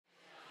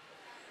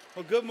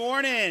Well, good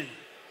morning.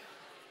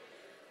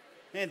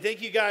 Man,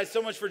 thank you guys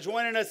so much for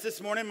joining us this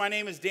morning. My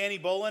name is Danny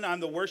Bolin. I'm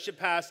the worship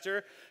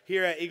pastor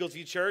here at Eagles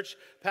View Church.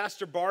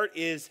 Pastor Bart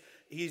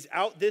he's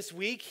out this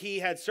week. He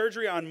had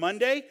surgery on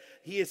Monday.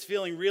 He is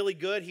feeling really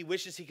good. He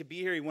wishes he could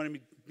be here. He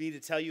wanted me to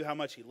tell you how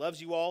much he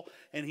loves you all,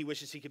 and he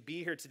wishes he could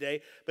be here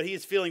today. But he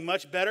is feeling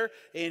much better,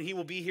 and he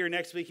will be here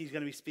next week. He's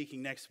going to be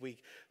speaking next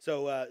week.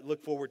 So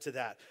look forward to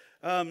that.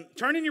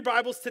 Turn in your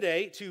Bibles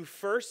today to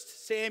 1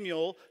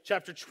 Samuel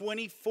chapter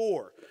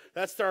 24.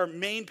 That's our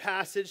main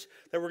passage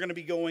that we're going to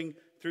be going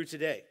through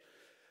today.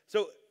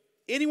 So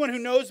anyone who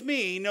knows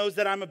me knows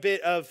that I'm a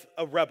bit of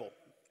a rebel.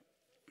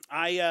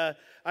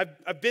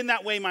 I've been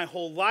that way my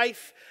whole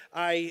life.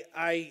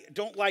 I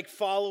don't like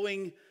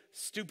following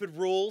stupid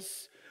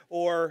rules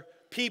or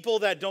people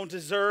that don't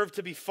deserve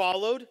to be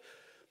followed.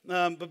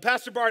 But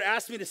Pastor Bart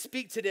asked me to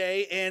speak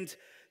today, and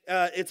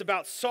it's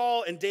about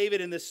Saul and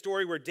David in this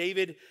story where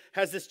David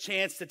has this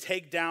chance to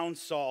take down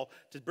Saul,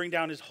 to bring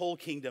down his whole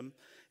kingdom,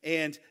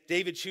 and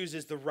David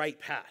chooses the right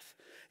path.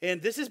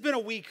 And this has been a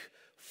week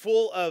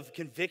full of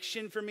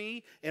conviction for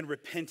me and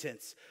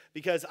repentance,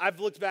 because I've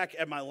looked back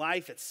at my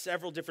life at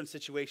several different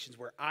situations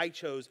where I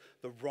chose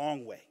the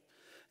wrong way.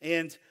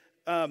 And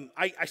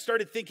I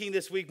started thinking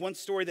this week, one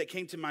story that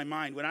came to my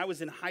mind. When I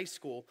was in high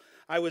school,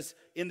 I was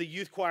in the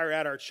youth choir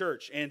at our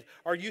church, and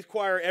our youth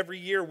choir every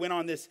year went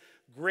on this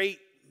great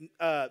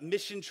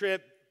mission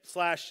trip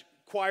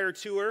 / choir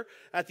tour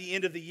at the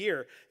end of the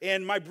year.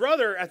 And my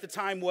brother at the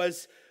time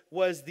was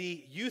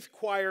the youth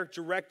choir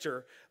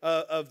director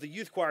of the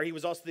youth choir. He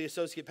was also the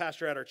associate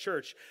pastor at our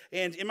church.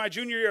 And in my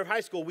junior year of high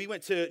school, we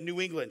went to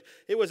New England.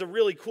 It was a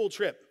really cool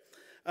trip.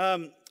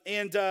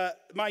 And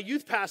my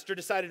youth pastor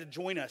decided to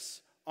join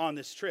us on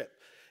this trip.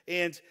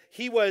 And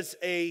he was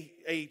a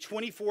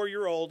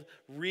 24-year-old,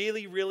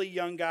 really, really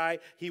young guy.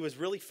 He was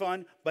really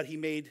fun, but he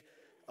made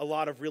a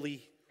lot of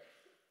really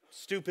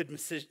stupid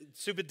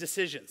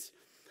decisions.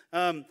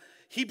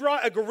 He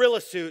brought a gorilla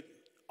suit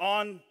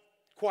on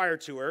choir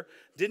tour,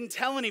 didn't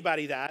tell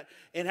anybody that,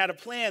 and had a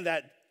plan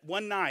that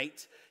one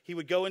night he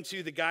would go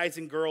into the guys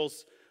and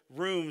girls'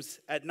 rooms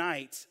at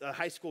night,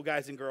 high school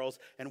guys and girls,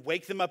 and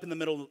wake them up in the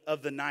middle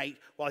of the night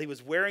while he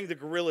was wearing the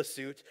gorilla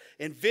suit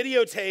and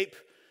videotape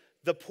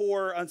the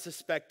poor,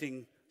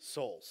 unsuspecting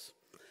souls.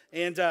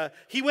 And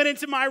he went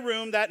into my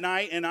room that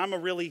night, and I'm a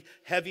really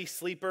heavy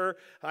sleeper.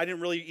 I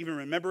didn't really even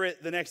remember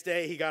it the next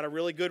day. He got a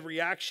really good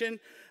reaction,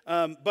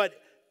 but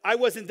I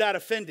wasn't that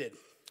offended.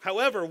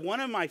 However,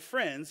 one of my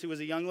friends, who was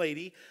a young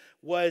lady,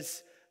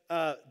 was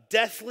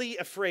deathly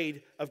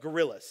afraid of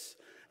gorillas.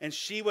 And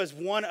she was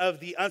one of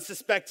the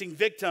unsuspecting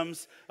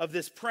victims of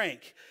this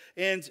prank.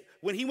 And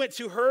when he went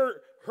to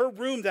her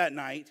room that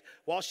night,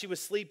 while she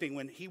was sleeping,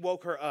 when he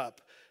woke her up,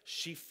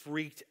 she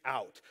freaked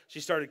out. She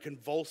started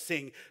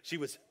convulsing. She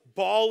was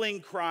bawling,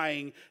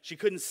 crying. She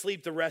couldn't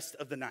sleep the rest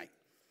of the night.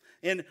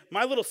 And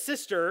my little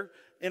sister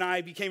and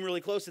I became really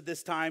close at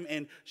this time,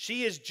 and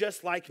she is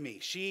just like me.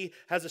 She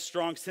has a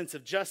strong sense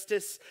of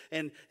justice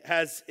and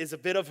is a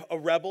bit of a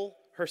rebel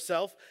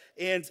herself.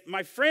 And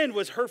my friend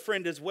was her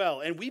friend as well.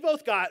 And we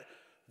both got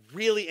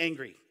really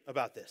angry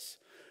about this.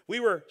 We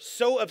were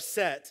so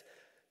upset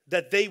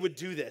that they would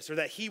do this, or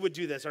that he would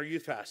do this, our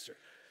youth pastor.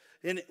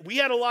 And we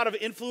had a lot of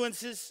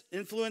influence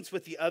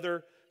with the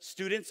other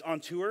students on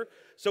tour.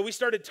 So we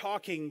started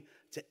talking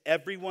to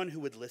everyone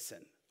who would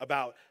listen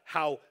about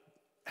how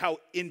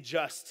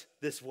unjust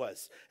this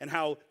was and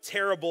how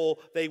terrible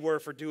they were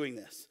for doing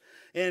this.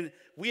 And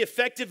we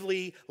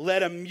effectively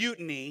led a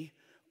mutiny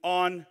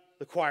on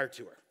the choir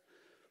tour.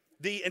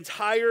 The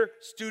entire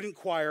student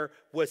choir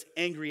was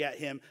angry at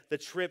him. The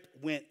trip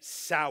went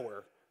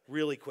sour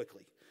really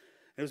quickly.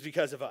 It was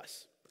because of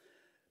us.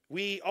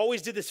 We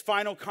always did this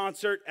final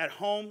concert at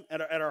home, at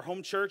our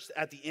home church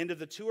at the end of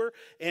the tour.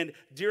 And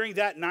during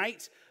that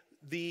night,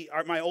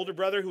 my older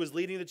brother, who was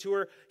leading the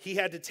tour, he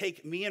had to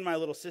take me and my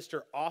little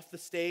sister off the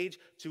stage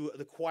to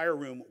the choir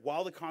room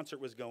while the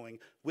concert was going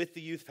with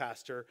the youth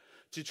pastor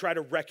to try to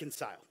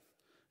reconcile.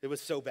 It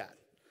was so bad.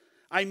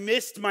 I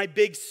missed my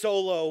big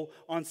solo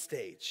on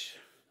stage.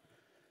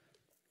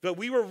 But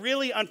we were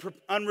really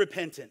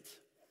unrepentant.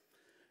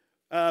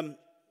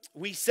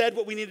 We said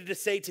what we needed to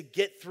say to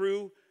get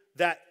through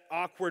that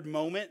awkward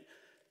moment.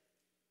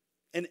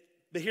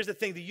 But here's the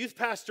thing, the youth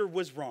pastor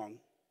was wrong.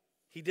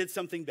 He did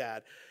something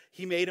bad.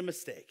 He made a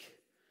mistake.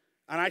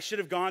 And I should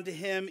have gone to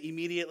him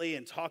immediately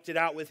and talked it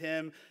out with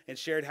him and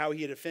shared how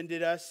he had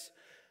offended us.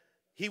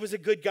 He was a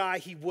good guy.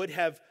 He would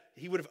have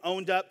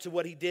owned up to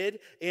what he did,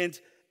 and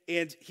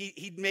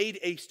he made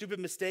a stupid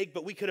mistake,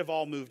 but we could have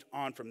all moved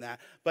on from that.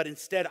 But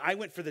instead, I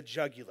went for the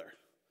jugular.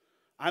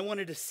 I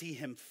wanted to see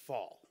him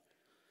fall.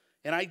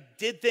 And I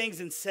did things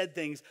and said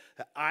things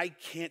that I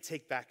can't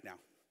take back now.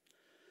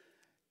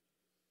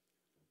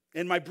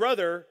 And my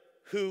brother,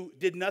 who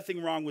did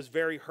nothing wrong, was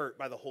very hurt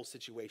by the whole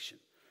situation.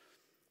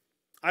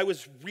 I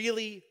was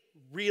really,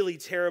 really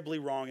terribly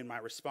wrong in my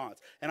response.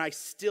 And I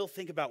still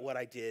think about what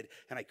I did,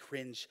 and I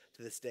cringe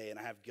to this day, and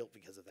I have guilt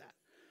because of that.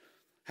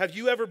 Have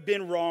you ever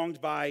been wronged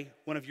by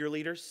one of your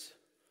leaders?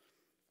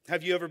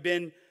 Have you ever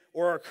been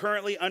or are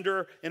currently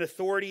under an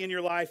authority in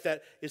your life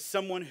that is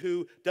someone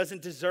who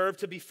doesn't deserve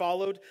to be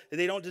followed, that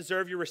they don't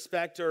deserve your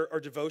respect or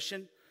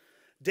devotion.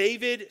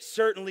 David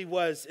certainly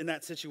was in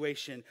that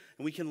situation,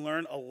 and we can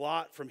learn a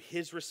lot from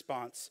his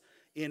response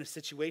in a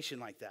situation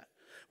like that.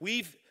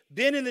 We've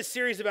been in this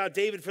series about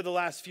David for the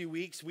last few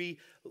weeks. We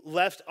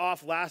left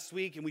off last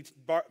week, and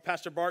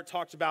Pastor Bart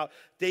talked about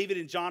David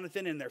and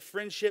Jonathan and their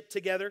friendship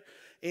together,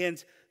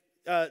 and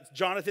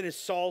Jonathan is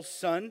Saul's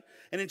son.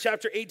 And in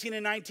chapter 18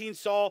 and 19,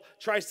 Saul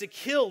tries to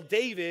kill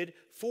David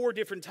 4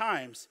 different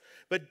times,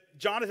 but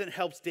Jonathan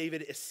helps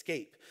David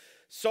escape.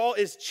 Saul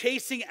is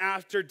chasing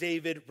after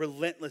David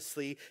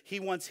relentlessly. He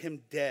wants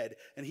him dead,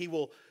 and he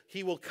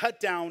will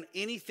cut down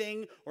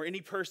anything or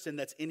any person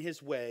that's in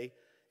his way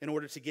in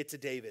order to get to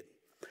David.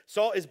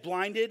 Saul is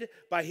blinded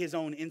by his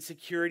own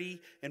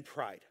insecurity and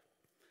pride.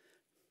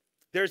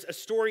 There's a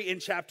story in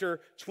chapter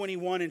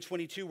 21 and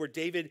 22 where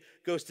David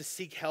goes to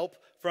seek help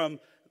from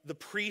the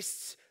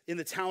priests in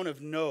the town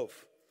of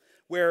Nov,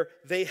 where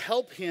they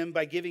help him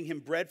by giving him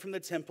bread from the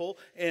temple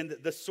and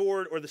the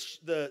sword or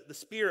the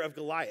spear of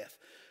Goliath,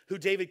 who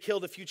David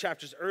killed a few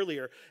chapters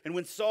earlier. And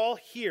when Saul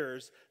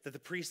hears that the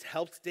priest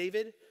helped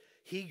David,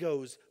 he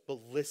goes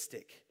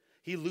ballistic.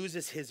 He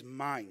loses his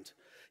mind.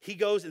 He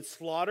goes and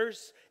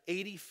slaughters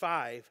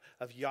 85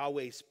 of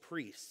Yahweh's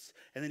priests,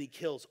 and then he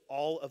kills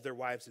all of their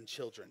wives and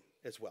children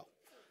as well.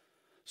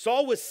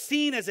 Saul was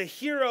seen as a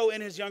hero in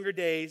his younger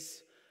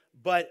days,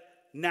 but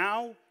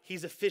now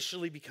he's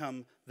officially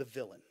become the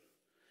villain.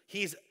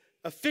 He's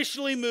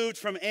officially moved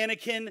from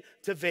Anakin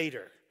to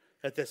Vader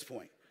at this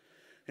point.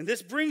 And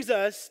this brings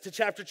us to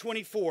chapter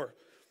 24.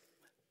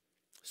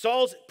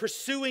 Saul's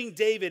pursuing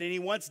David, and he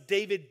wants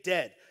David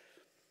dead.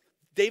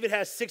 David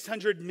has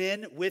 600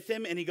 men with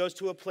him, and he goes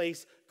to a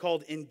place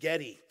called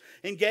En-Gedi.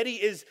 En-Gedi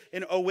is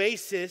an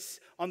oasis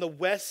on the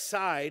west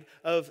side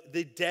of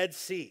the Dead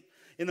Sea.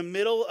 In the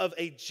middle of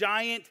a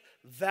giant,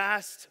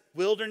 vast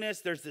wilderness,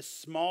 there's this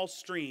small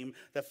stream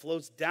that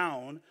flows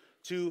down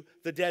to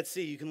the Dead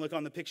Sea. You can look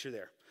on the picture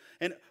there.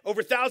 And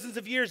over thousands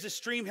of years, this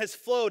stream has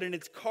flowed, and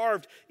it's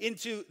carved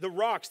into the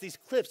rocks, these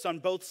cliffs on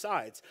both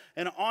sides.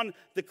 And on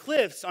the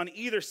cliffs on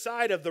either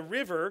side of the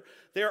river,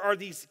 there are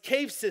these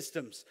cave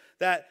systems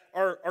that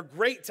are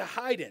great to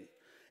hide in.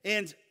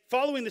 And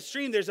following the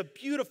stream, there's a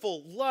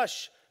beautiful,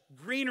 lush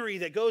greenery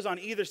that goes on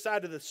either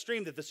side of the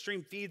stream that the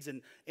stream feeds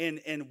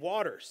and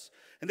waters.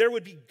 And there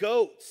would be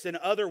goats and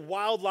other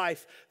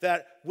wildlife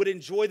that would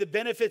enjoy the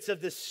benefits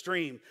of this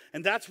stream.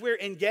 And that's where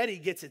En-Gedi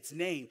gets its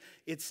name.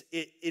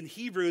 In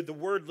Hebrew, the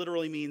word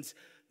literally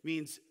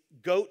means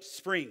goat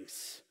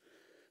springs.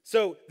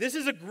 So this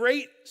is a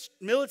great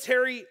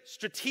military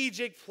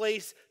strategic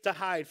place to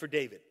hide for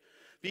David.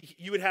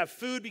 You would have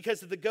food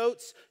because of the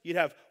goats. You'd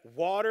have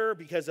water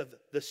because of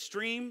the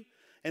stream.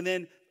 And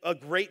then a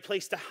great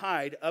place to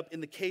hide up in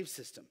the cave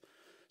system.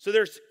 So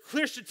there's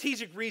clear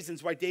strategic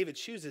reasons why David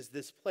chooses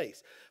this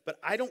place. But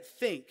I don't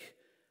think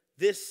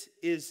this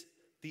is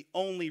the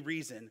only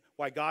reason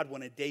why God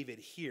wanted David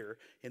here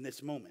in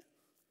this moment.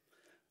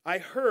 I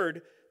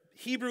heard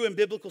Hebrew and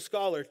biblical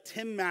scholar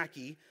Tim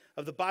Mackey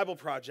of the Bible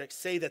Project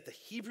say that the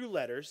Hebrew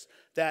letters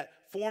that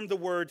form the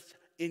word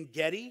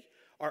En-Gedi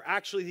are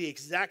actually the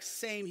exact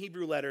same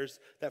Hebrew letters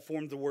that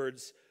form the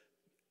words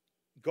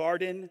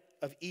Garden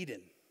of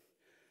Eden.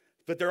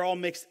 But they're all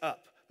mixed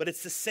up. But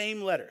it's the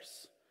same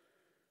letters.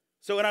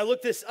 So, and I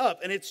looked this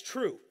up, and it's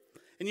true.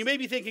 And you may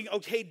be thinking,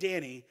 okay,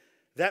 Danny,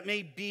 that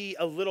may be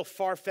a little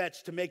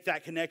far-fetched to make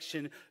that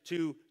connection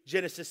to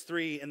Genesis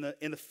 3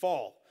 in the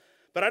fall.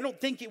 But I don't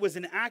think it was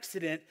an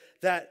accident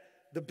that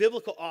the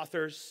biblical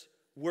authors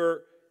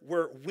were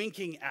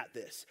winking at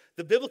this.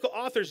 The biblical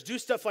authors do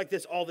stuff like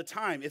this all the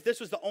time. If this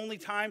was the only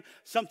time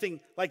something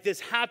like this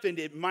happened,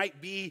 it might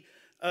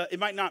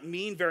not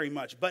mean very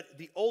much. But in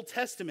the Old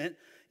Testament,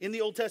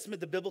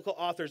 the biblical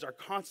authors are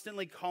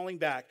constantly calling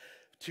back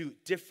to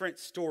different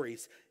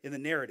stories in the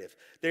narrative.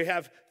 They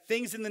have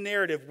things in the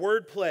narrative,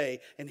 wordplay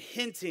and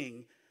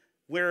hinting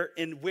where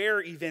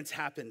events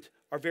happened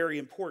are very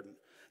important.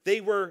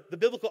 The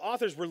biblical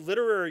authors were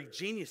literary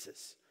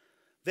geniuses.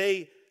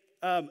 They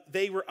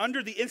were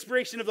under the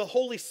inspiration of the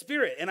Holy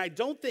Spirit, and I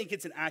don't think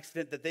it's an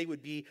accident that they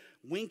would be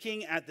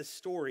winking at the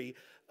story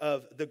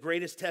of the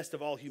greatest test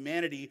of all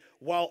humanity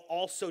while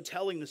also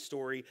telling the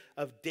story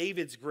of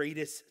David's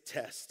greatest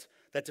test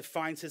that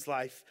defines his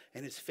life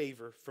and his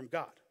favor from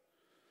God.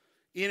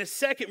 In a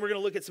second, we're going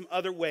to look at some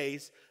other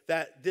ways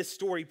that this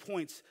story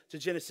points to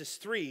Genesis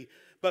 3.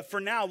 But for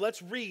now,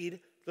 let's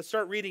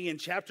start reading in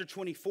chapter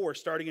 24,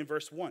 starting in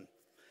verse 1.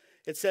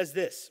 It says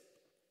this: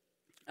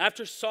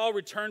 After Saul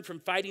returned from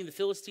fighting the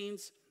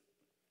Philistines,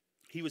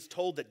 he was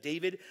told that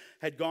David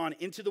had gone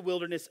into the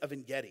wilderness of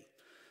En-Gedi.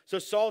 So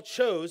Saul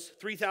chose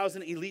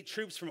 3,000 elite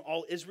troops from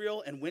all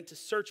Israel and went to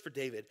search for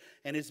David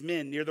and his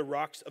men near the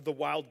rocks of the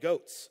wild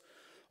goats.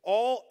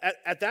 All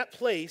at that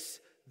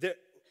place,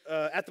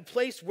 at the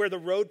place where the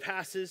road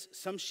passes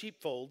some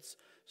sheepfolds,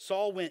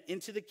 Saul went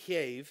into the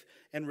cave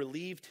and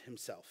relieved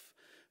himself.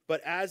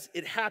 But as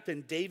it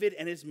happened, David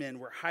and his men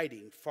were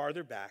hiding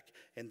farther back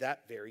in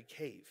that very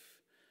cave.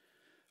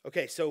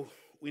 Okay, so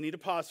we need to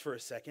pause for a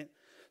second.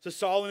 So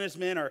Saul and his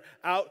men are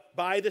out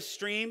by the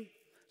stream,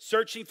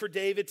 searching for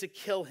David to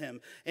kill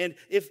him. And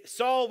if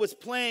Saul was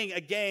playing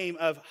a game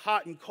of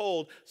hot and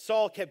cold,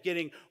 Saul kept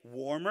getting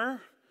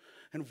warmer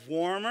and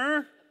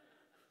warmer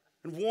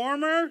and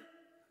warmer,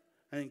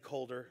 and then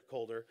colder,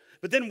 colder.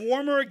 But then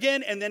warmer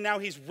again, and then now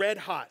he's red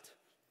hot.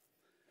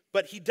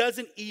 But he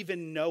doesn't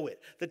even know it.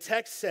 The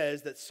text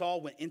says that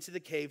Saul went into the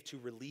cave to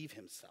relieve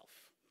himself.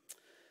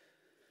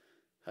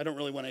 I don't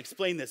really want to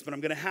explain this, but I'm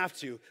going to have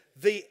to.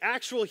 The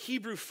actual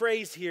Hebrew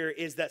phrase here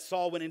is that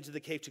Saul went into the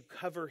cave to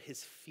cover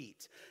his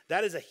feet.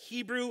 That is a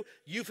Hebrew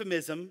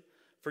euphemism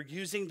for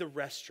using the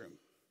restroom.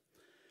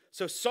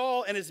 So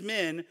Saul and his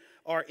men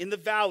are in the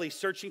valley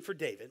searching for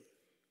David.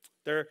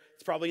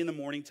 It's probably in the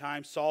morning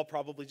time. Saul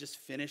probably just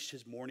finished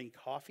his morning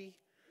coffee.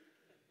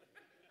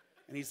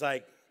 And he's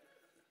like,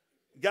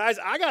 guys,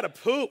 I got to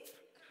poop.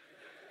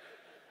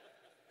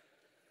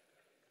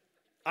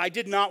 I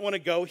did not want to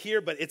go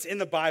here, but it's in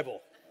the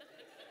Bible.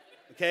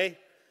 Okay?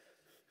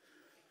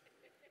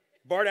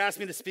 Bart asked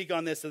me to speak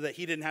on this so that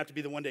he didn't have to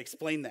be the one to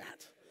explain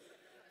that.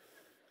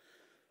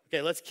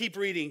 Okay, let's keep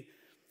reading.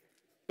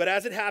 But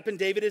as it happened,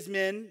 David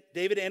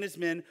and his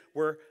men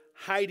were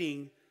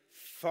hiding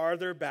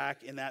farther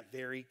back in that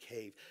very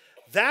cave.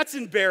 That's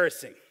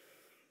embarrassing.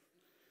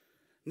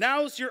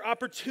 Now's your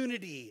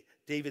opportunity,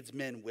 David's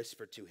men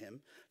whispered to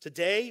him.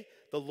 Today,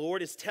 the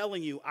Lord is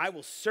telling you, I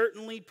will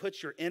certainly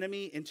put your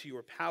enemy into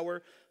your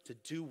power to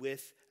do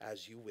with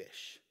as you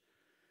wish.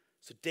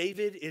 So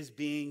David is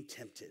being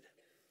tempted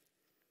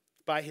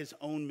by his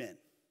own men.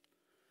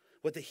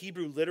 What the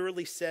Hebrew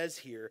literally says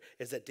here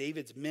is that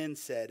David's men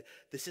said,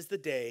 this is the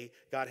day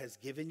God has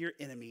given your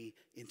enemy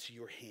into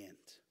your hand.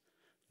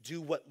 Do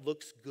what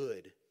looks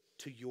good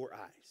to your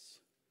eyes.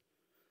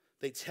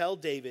 They tell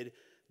David,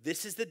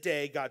 this is the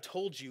day God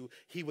told you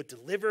he would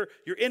deliver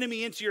your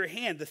enemy into your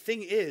hand. The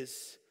thing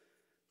is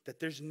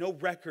that there's no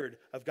record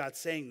of God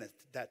saying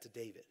that to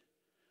David.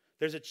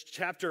 There's a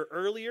chapter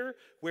earlier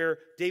where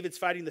David's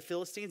fighting the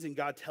Philistines and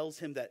God tells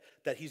him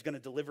that he's going to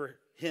deliver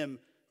him,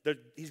 that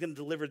he's going to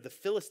deliver the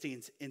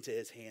Philistines into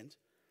his hand.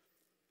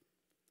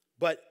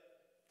 But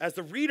as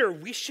the reader,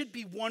 we should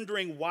be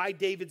wondering why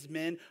David's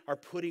men are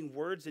putting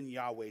words in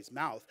Yahweh's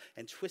mouth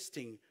and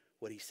twisting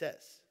what he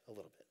says a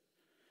little bit.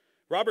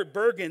 Robert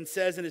Bergen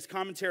says in his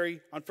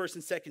commentary on 1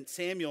 and 2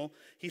 Samuel,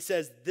 he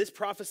says, this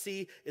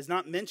prophecy is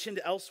not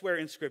mentioned elsewhere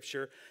in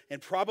Scripture and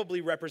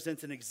probably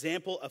represents an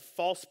example of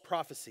false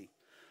prophecy.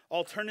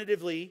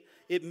 Alternatively,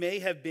 it may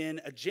have been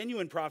a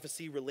genuine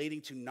prophecy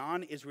relating to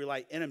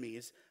non-Israelite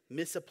enemies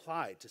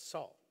misapplied to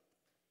Saul.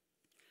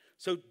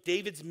 So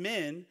David's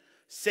men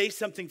say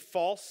something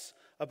false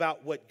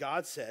about what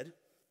God said.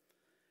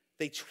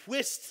 They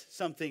twist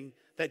something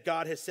that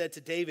God has said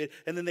to David,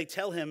 and then they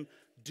tell him,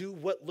 do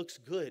what looks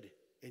good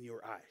in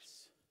your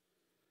eyes.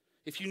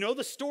 If you know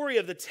the story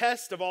of the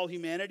test of all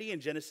humanity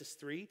in Genesis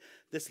 3,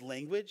 this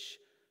language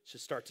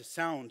should start to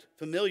sound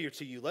familiar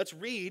to you. Let's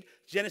read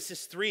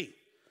Genesis 3,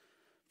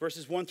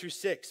 verses 1 through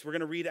 6. We're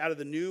going to read out of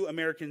the New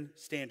American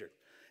Standard.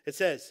 It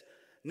says,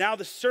 now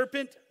the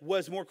serpent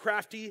was more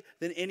crafty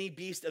than any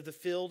beast of the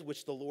field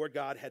which the Lord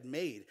God had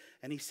made.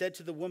 And he said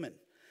to the woman,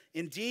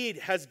 indeed,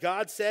 has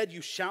God said,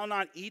 you shall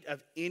not eat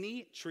of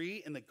any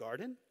tree in the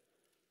garden?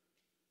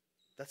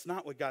 That's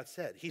not what God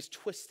said. He's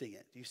twisting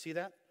it. Do you see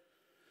that?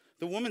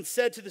 The woman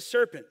said to the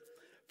serpent,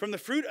 from the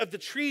fruit of the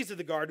trees of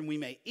the garden we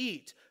may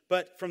eat,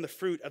 but from the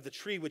fruit of the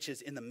tree which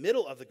is in the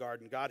middle of the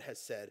garden, God has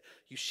said,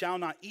 you shall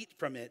not eat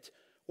from it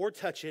or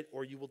touch it,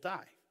 or you will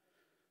die.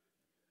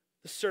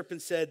 The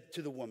serpent said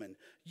to the woman,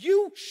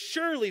 you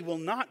surely will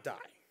not die,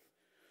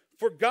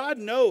 for God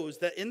knows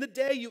that in the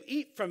day you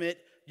eat from it,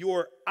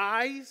 your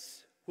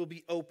eyes will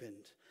be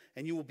opened,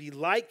 and you will be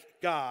like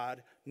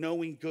God,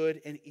 knowing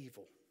good and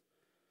evil.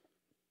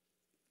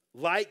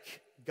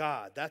 Like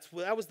God. That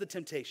was the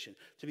temptation,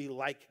 to be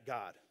like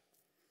God.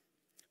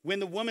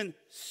 When the woman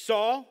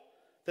saw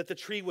that the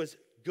tree was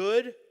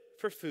good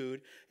for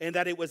food and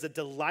that it was a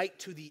delight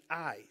to the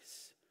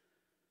eyes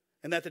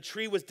and that the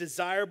tree was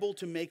desirable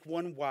to make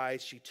one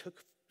wise, she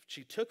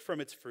took from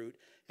its fruit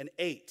and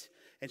ate.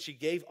 And she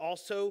gave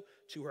also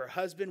to her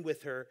husband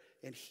with her,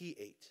 and he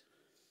ate.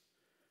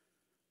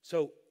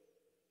 So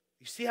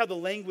you see how the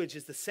language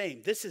is the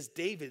same. This is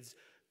David's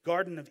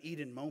Garden of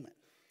Eden moment.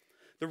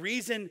 The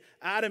reason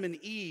Adam and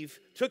Eve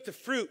took the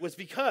fruit was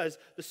because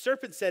the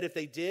serpent said if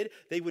they did,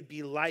 they would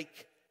be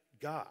like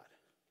God.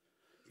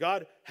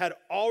 God had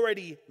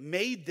already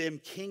made them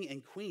king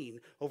and queen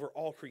over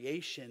all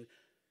creation,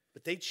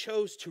 but they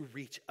chose to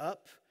reach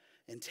up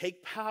and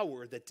take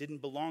power that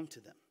didn't belong to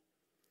them.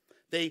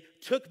 They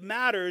took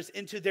matters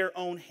into their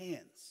own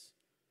hands.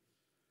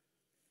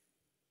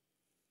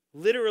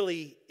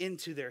 Literally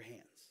into their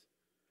hands.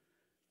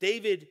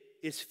 David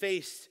is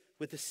faced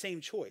with the same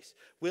choice.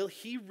 Will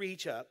he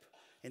reach up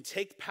and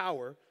take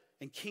power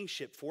and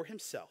kingship for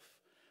himself?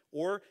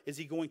 Or is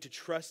he going to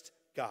trust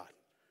God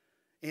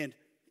and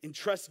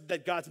trust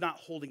that God's not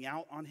holding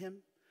out on him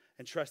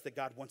and trust that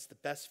God wants the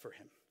best for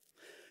him?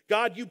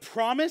 God, you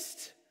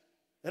promised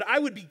that I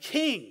would be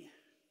king.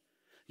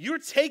 You're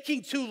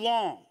taking too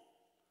long.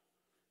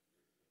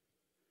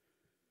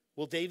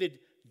 Will David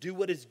do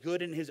what is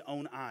good in his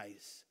own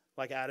eyes,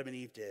 like Adam and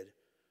Eve did,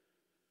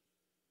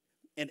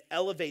 and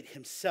elevate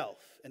himself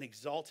and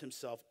exalt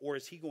himself, or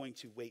is he going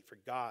to wait for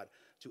God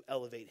to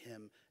elevate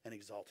him and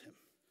exalt him?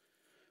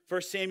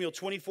 1 Samuel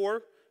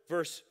 24,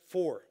 verse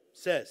 4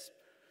 says,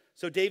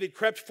 so David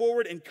crept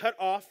forward and cut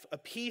off a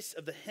piece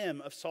of the hem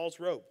of Saul's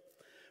robe.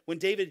 When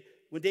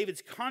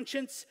David's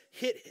conscience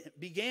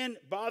began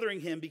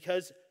bothering him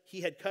because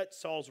he had cut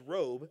Saul's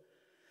robe,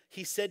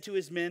 he said to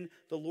his men,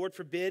 the Lord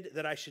forbid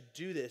that I should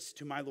do this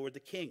to my lord the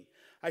king.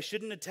 I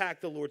shouldn't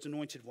attack the Lord's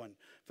anointed one,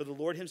 for the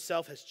Lord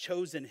himself has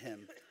chosen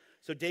him.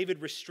 So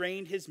David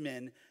restrained his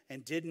men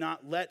and did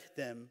not let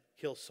them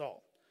kill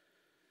Saul.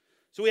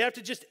 So we have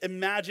to just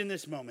imagine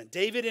this moment.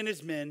 David and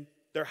his men,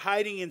 they're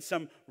hiding in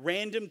some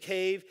random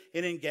cave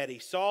in En-Gedi.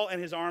 Saul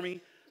and his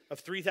army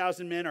of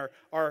 3,000 men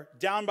are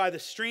down by the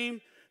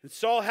stream, and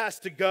Saul has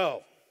to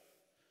go.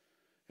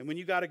 And when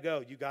you got to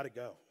go,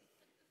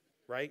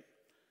 right?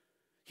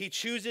 He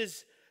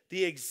chooses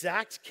the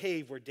exact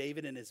cave where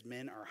David and his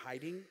men are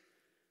hiding,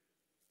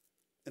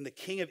 and the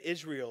king of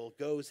Israel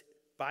goes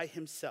by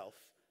himself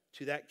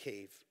to that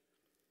cave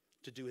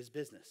to do his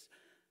business.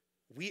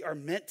 We are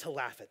meant to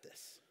laugh at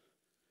this.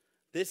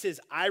 This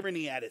is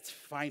irony at its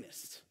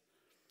finest.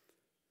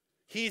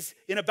 He's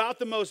in about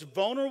the most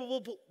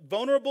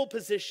vulnerable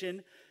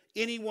position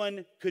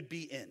anyone could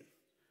be in.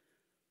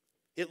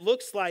 It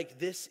looks like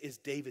this is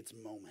David's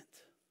moment.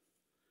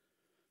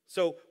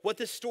 So what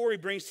this story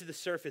brings to the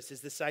surface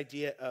is this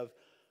idea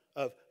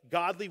of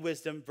godly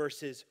wisdom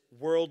versus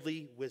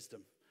worldly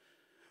wisdom.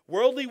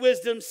 Worldly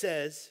wisdom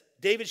says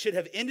David should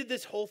have ended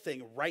this whole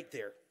thing right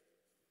there.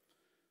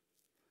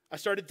 I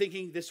started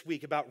thinking this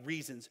week about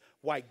reasons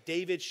why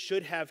David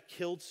should have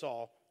killed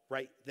Saul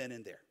right then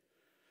and there.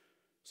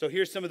 So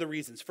here's some of the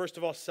reasons. First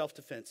of all,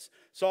 self-defense.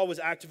 Saul was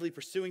actively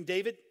pursuing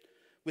David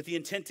with the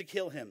intent to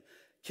kill him.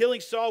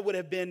 Killing Saul would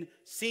have been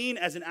seen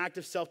as an act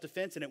of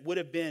self-defense, and it would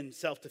have been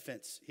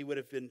self-defense. He would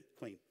have been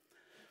clean.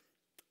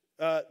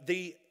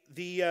 The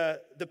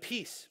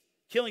peace.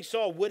 Killing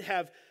Saul would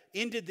have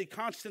ended the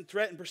constant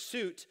threat and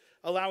pursuit,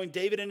 allowing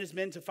David and his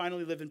men to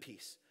finally live in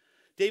peace.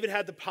 David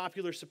had the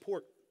popular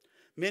support.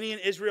 Many in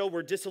Israel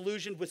were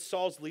disillusioned with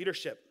Saul's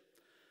leadership.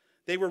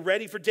 They were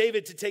ready for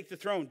David to take the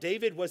throne.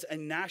 David was a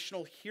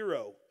national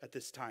hero at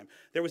this time.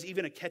 There was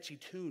even a catchy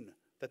tune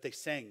that they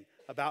sang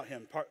about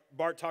him.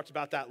 Bart talked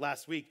about that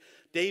last week.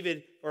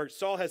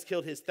 Saul has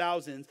killed his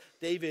thousands.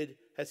 David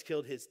has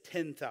killed his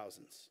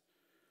 10,000s.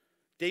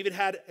 David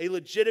had a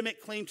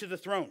legitimate claim to the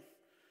throne.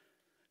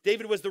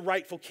 David was the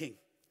rightful king.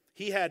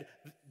 He had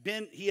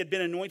been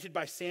anointed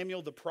by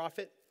Samuel the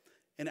prophet,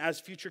 and as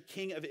future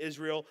king of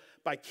Israel,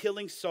 by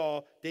killing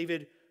Saul,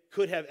 David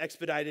could have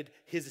expedited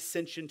his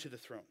ascension to the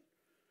throne.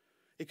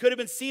 It could have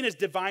been seen as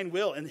divine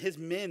will, and his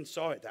men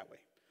saw it that way.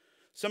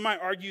 Some might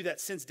argue that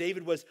since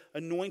David was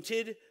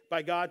anointed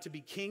by God to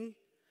be king,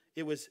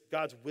 it was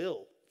God's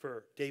will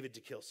for David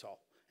to kill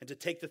Saul and to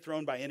take the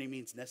throne by any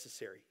means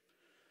necessary.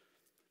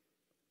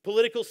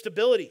 Political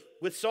stability.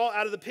 With Saul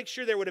out of the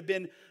picture, there would have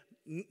been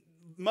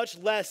much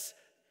less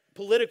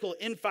political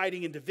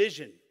infighting and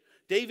division.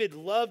 David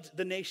loved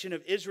the nation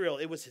of Israel.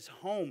 It was his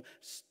home.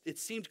 It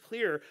seemed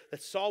clear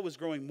that Saul was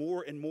growing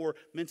more and more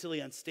mentally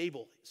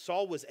unstable.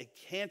 Saul was a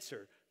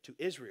cancer to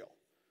Israel.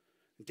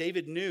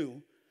 David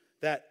knew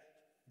that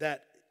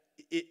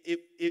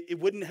it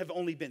wouldn't have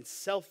only been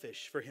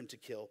selfish for him to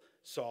kill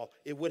Saul.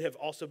 It would have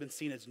also been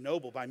seen as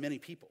noble by many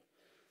people.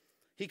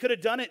 He could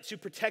have done it to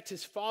protect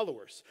his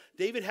followers.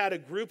 David had a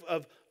group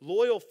of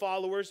loyal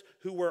followers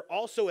who were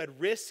also at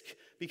risk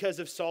because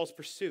of Saul's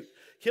pursuit.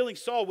 Killing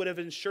Saul would have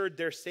ensured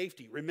their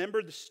safety.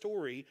 Remember the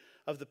story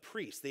of the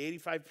priests, the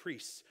 85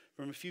 priests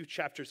from a few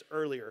chapters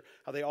earlier,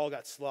 how they all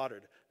got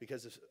slaughtered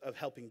because of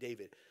helping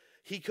David.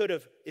 He could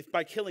have, if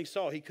by killing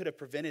Saul, he could have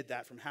prevented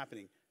that from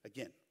happening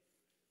again.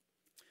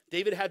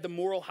 David had the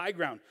moral high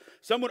ground.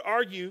 Some would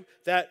argue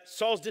that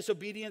Saul's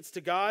disobedience to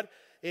God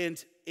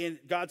and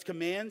God's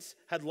commands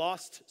had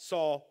lost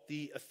Saul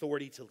the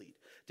authority to lead.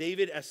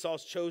 David, as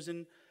Saul's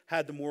chosen,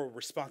 had the moral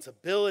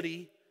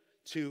responsibility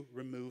to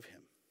remove him.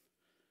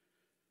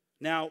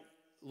 Now,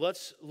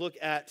 let's look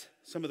at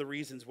some of the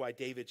reasons why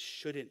David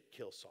shouldn't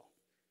kill Saul.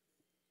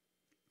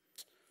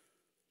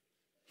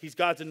 He's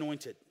God's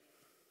anointed.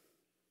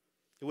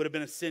 It would have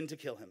been a sin to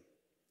kill him.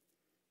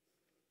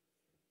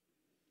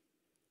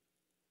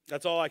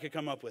 That's all I could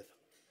come up with.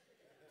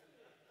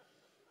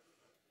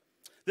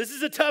 This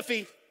is a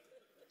toughie.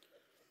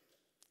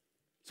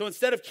 So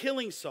instead of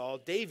killing Saul,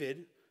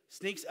 David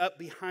sneaks up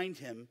behind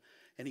him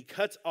and he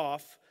cuts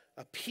off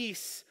a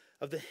piece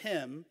of the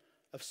hem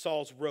of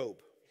Saul's robe.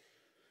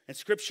 And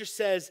scripture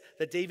says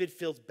that David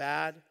feels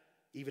bad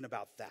even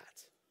about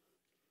that.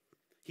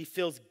 He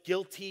feels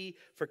guilty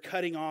for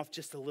cutting off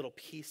just a little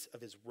piece of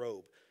his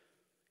robe.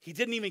 He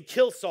didn't even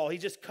kill Saul. He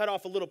just cut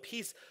off a little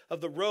piece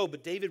of the robe,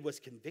 but David was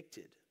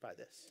convicted by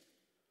this.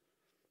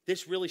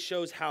 This really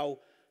shows how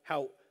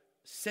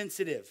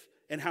sensitive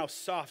and how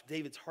soft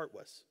David's heart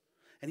was.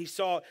 And he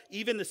saw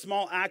even the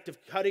small act of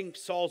cutting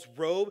Saul's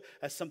robe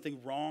as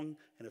something wrong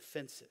and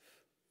offensive,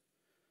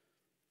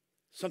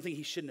 something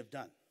he shouldn't have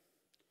done.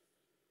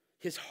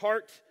 His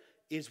heart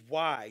is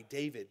why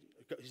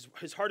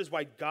his heart is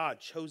why God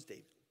chose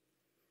David.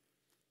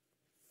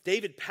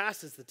 David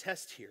passes the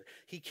test here.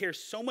 He cares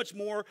so much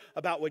more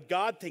about what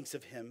God thinks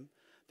of him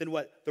than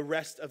what the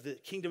rest of the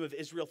kingdom of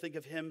Israel think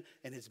of him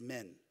and his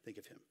men think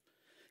of him.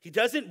 He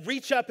doesn't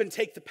reach up and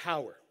take the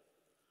power.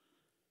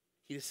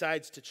 He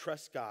decides to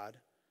trust God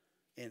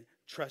and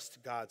trust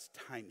God's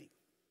timing.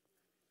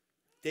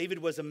 David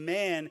was a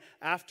man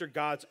after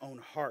God's own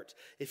heart.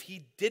 If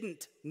he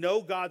didn't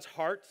know God's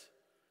heart,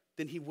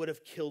 then he would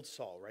have killed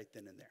Saul right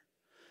then and there.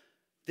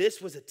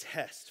 This was a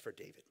test for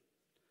David.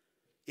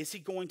 Is he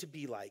going to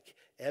be like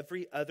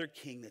every other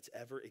king that's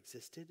ever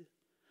existed?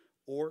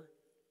 Or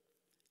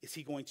is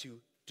he going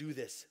to do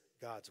this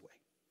God's way?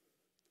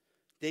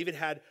 David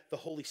had the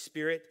Holy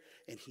Spirit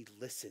and he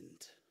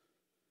listened.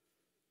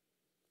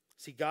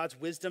 See, God's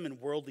wisdom and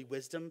worldly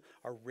wisdom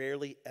are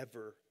rarely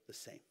ever the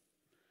same.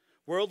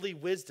 Worldly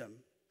wisdom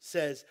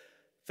says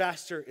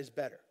faster is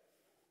better.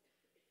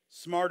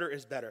 Smarter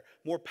is better.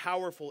 More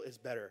powerful is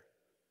better.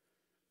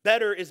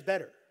 Better is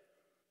better.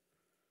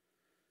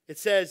 It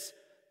says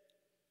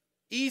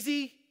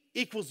easy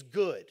equals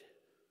good.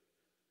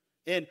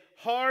 And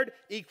hard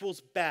equals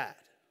bad.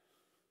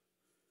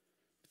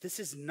 But this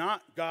is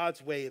not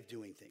God's way of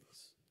doing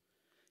things.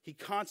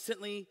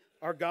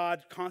 Our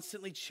God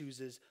constantly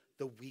chooses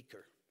the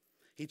weaker.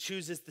 He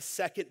chooses the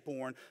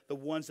second-born, the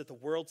ones that the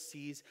world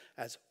sees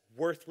as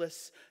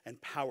worthless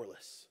and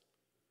powerless.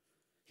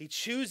 He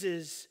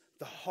chooses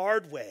the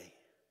hard way.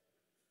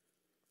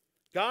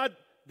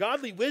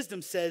 Godly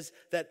wisdom says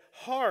that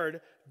hard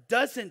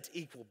doesn't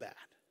equal bad.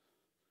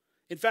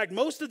 In fact,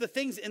 most of the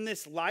things in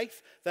this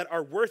life that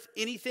are worth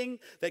anything,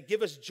 that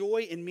give us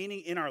joy and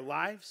meaning in our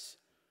lives,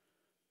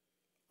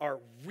 are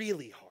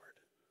really hard.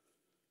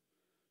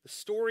 The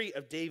story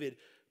of David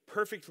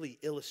perfectly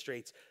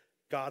illustrates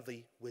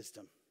godly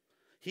wisdom.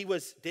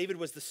 David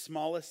was the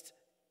smallest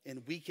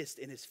and weakest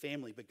in his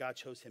family, but God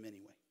chose him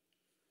anyway.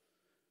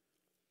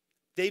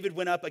 David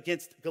went up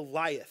against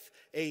Goliath,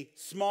 a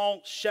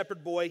small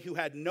shepherd boy who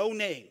had no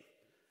name,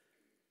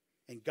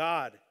 and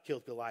God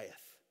killed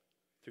Goliath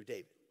through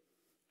David.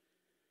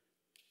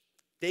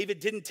 David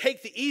didn't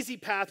take the easy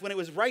path when it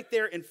was right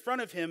there in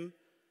front of him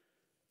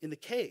in the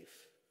cave.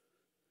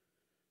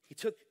 He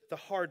took the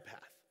hard path.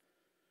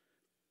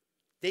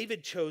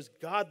 David chose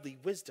godly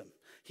wisdom.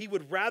 He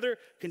would rather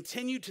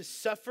continue to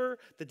suffer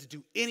than to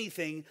do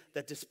anything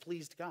that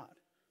displeased God.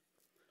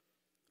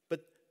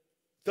 But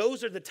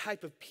those are the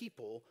type of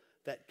people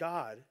that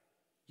God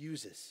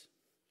uses.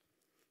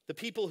 The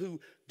people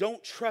who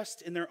don't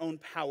trust in their own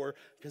power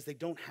because they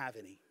don't have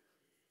any.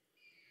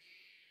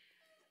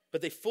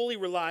 But they fully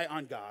rely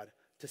on God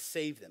to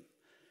save them.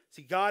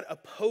 See, God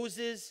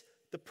opposes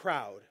the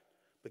proud,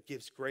 but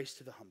gives grace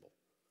to the humble.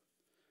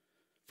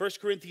 1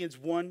 Corinthians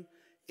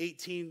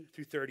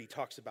 1:18-30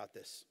 talks about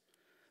this.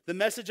 The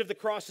message of the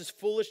cross is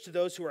foolish to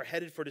those who are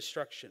headed for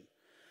destruction.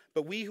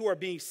 But we who are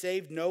being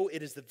saved know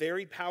it is the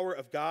very power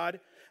of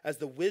God. As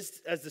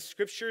the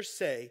scriptures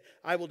say,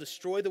 I will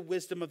destroy the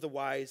wisdom of the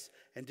wise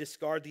and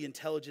discard the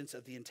intelligence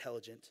of the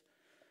intelligent.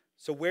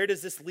 So where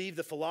does this leave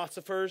the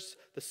philosophers,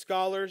 the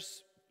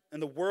scholars,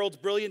 and the world's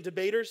brilliant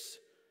debaters?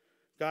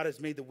 God has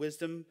made the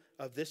wisdom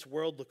of this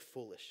world look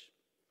foolish.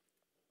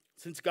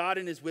 Since God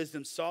in his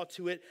wisdom saw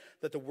to it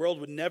that the world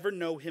would never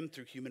know him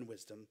through human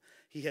wisdom,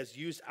 he has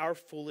used our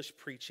foolish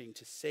preaching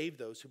to save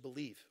those who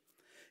believe.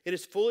 It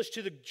is foolish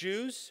to the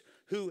Jews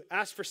who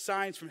ask for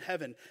signs from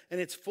heaven,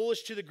 and it's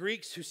foolish to the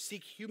Greeks who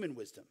seek human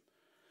wisdom.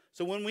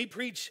 So when we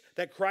preach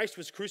that Christ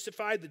was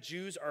crucified, the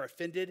Jews are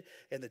offended,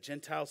 and the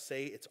Gentiles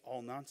say it's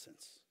all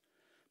nonsense.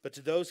 But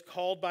to those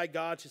called by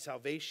God to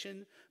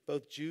salvation,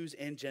 both Jews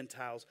and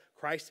Gentiles,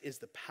 Christ is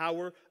the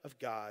power of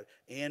God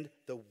and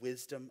the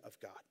wisdom of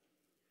God.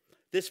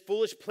 This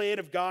foolish plan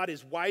of God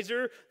is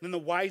wiser than the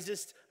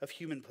wisest of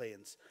human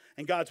plans,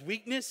 and God's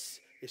weakness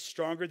is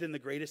stronger than the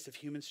greatest of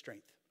human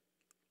strength.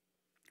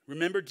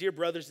 Remember, dear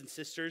brothers and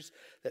sisters,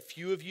 that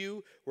few of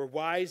you were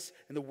wise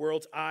in the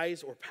world's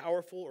eyes or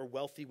powerful or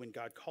wealthy when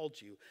God called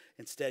you.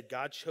 Instead,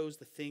 God chose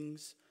the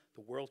things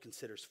the world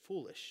considers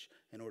foolish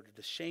in order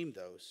to shame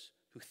those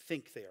who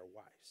think they are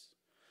wise.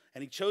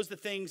 And he chose the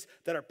things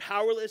that are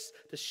powerless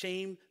to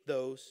shame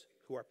those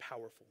who are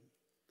powerful.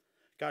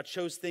 God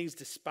chose things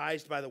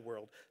despised by the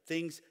world,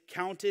 things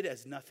counted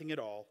as nothing at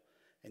all,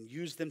 and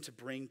used them to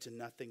bring to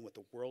nothing what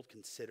the world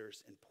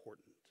considers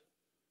important.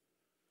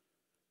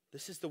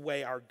 This is the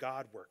way our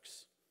God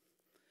works.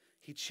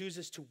 He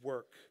chooses to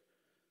work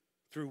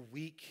through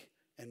weak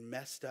and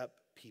messed up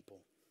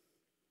people.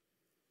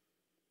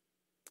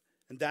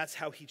 And that's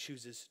how he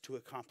chooses to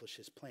accomplish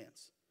his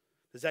plans.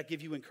 Does that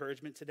give you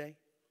encouragement today?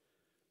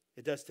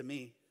 It does to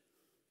me.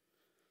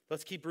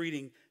 Let's keep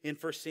reading in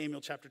 1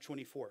 Samuel chapter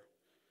 24.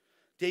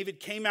 David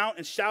came out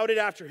and shouted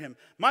after him,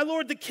 "My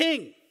lord the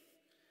king!"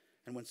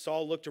 And when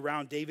Saul looked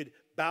around, David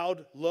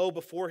bowed low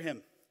before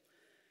him.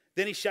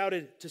 Then he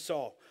shouted to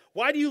Saul,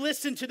 Why do you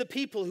listen to the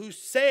people who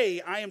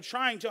say I am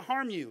trying to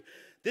harm you?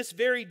 This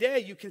very day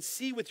you can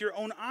see with your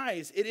own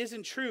eyes it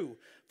isn't true.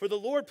 For the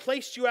Lord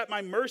placed you at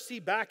my mercy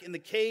back in the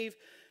cave,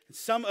 and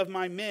some of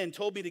my men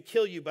told me to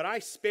kill you, but I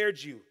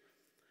spared you.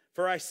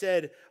 For I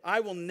said,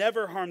 I will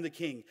never harm the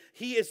king.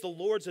 He is the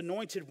Lord's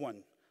anointed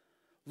one.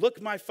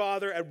 Look, my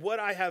father, at what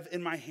I have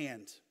in my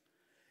hand.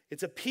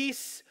 It's a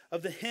piece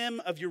of the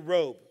hem of your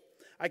robe.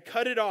 I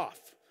cut it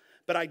off,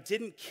 but I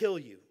didn't kill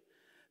you.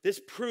 This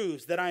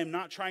proves that I am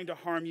not trying to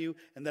harm you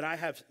and that I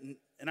have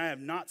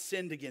not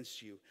sinned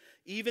against you,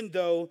 even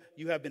though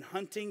you have been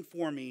hunting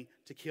for me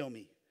to kill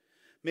me.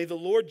 May the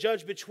Lord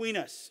judge between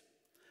us.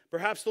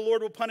 Perhaps the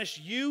Lord will punish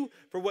you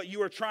for what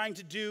you are trying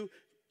to do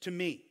to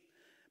me,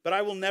 but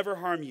I will never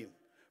harm you.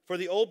 For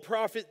the old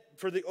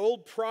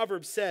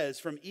proverb says,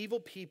 from evil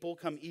people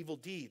come evil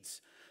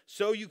deeds.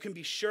 So you can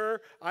be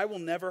sure I will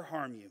never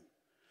harm you.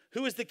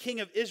 Who is the king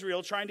of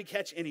Israel trying to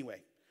catch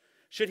anyway?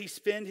 Should he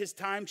spend his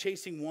time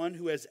chasing one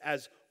who is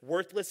as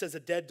worthless as a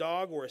dead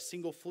dog or a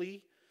single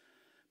flea?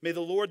 May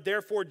the Lord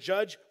therefore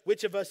judge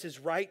which of us is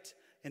right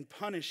and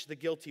punish the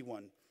guilty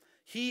one.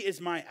 He is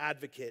my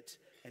advocate,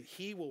 and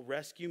he will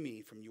rescue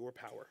me from your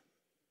power.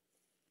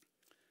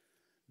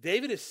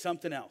 David is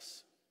something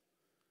else.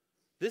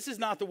 This is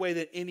not the way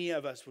that any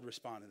of us would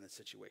respond in this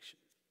situation.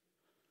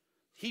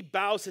 He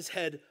bows his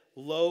head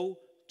low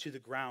to the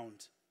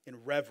ground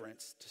in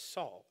reverence to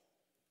Saul.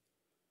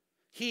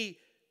 He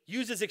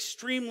uses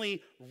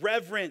extremely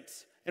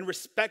reverent and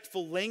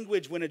respectful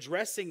language when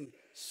addressing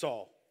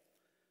Saul.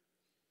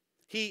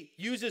 He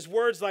uses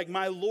words like,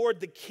 my Lord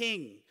the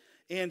King,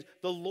 and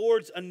the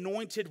Lord's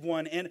anointed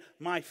one, and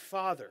my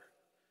Father.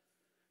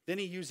 Then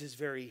he uses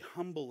very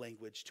humble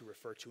language to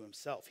refer to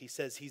himself. He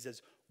says he's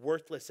as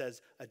worthless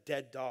as a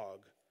dead dog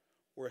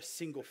or a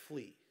single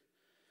flea.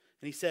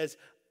 And he says,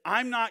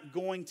 I'm not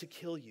going to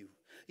kill you.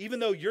 Even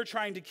though you're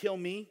trying to kill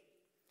me,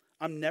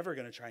 I'm never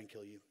going to try and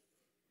kill you.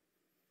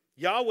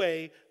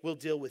 Yahweh will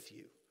deal with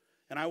you,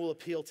 and I will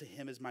appeal to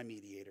him as my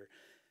mediator.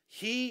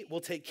 He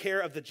will take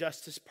care of the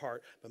justice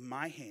part, but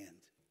my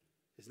hand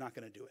is not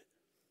going to do it.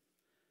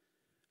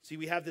 See,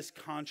 we have this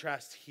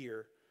contrast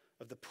here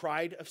of the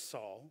pride of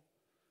Saul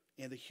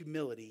and the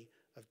humility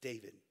of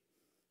David.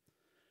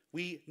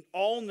 We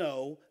all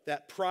know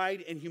that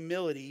pride and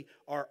humility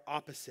are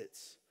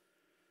opposites.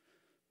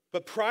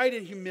 But pride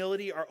and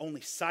humility are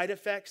only side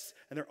effects,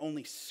 and they're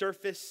only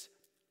surface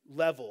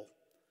level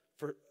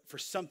for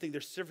something.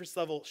 They're surface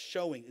level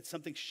showing. It's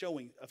something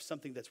showing of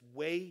something that's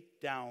way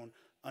down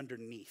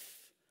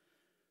underneath.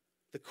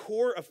 The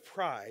core of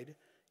pride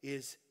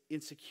is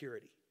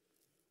insecurity.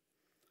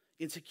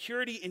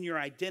 Insecurity in your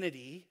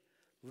identity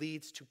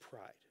leads to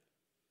pride.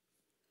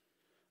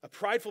 A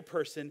prideful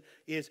person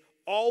is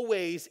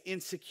always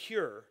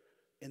insecure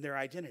in their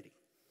identity.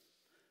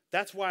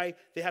 That's why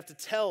they have to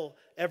tell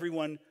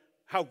everyone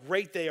how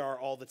great they are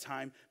all the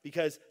time,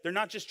 because they're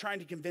not just trying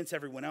to convince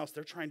everyone else,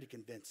 they're trying to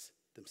convince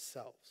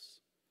themselves.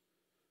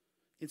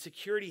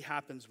 Insecurity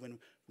happens when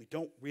we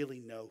don't really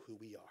know who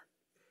we are.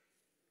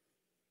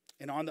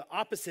 And on the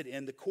opposite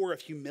end, the core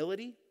of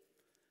humility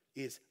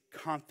is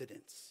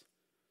confidence.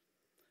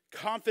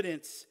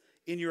 Confidence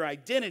in your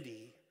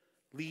identity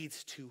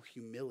leads to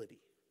humility.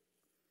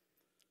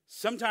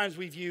 Sometimes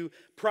we view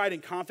pride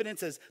and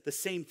confidence as the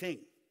same thing,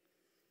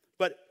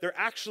 but they're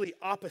actually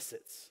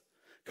opposites.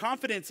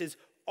 Confidence is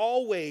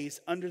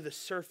always under the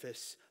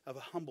surface of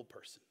a humble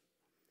person.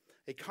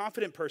 A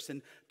confident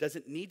person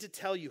doesn't need to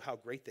tell you how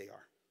great they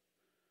are.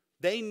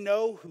 They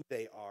know who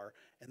they are,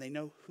 and they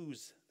know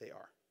whose they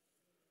are.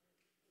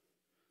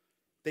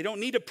 They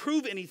don't need to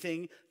prove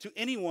anything to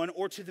anyone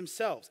or to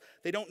themselves.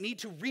 They don't need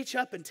to reach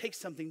up and take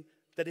something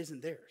that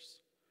isn't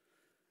theirs.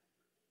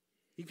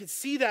 You can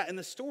see that in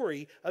the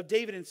story of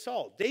David and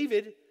Saul.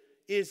 David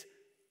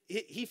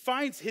he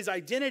finds his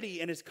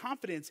identity and his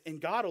confidence in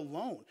God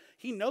alone.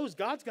 He knows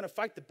God's going to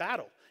fight the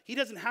battle. He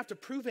doesn't have to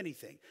prove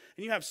anything.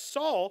 And you have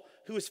Saul,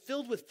 who is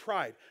filled with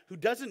pride, who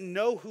doesn't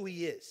know who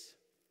he is,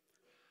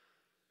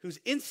 who's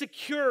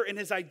insecure in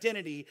his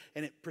identity,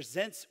 and it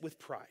presents with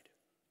pride.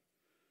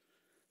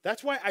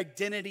 That's why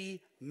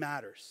identity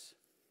matters.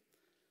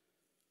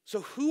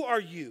 So who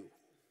are you?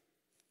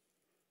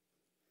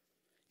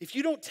 If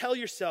you don't tell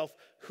yourself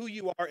who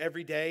you are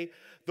every day,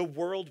 the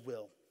world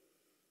will.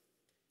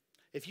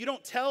 If you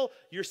don't tell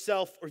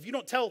yourself, or if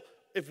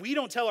we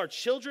don't tell our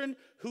children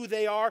who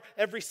they are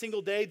every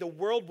single day, the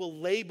world will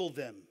label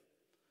them,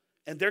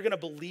 and they're going to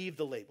believe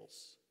the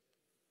labels.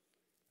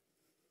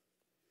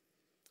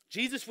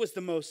 Jesus was the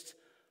most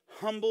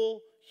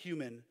humble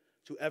human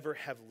to ever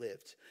have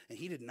lived, and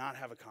he did not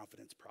have a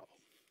confidence problem.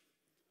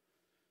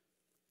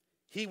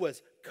 He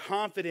was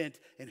confident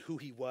in who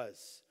he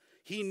was.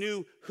 He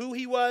knew who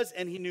he was,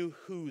 and he knew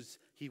whose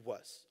he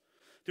was.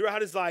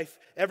 Throughout his life,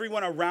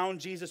 everyone around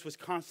Jesus was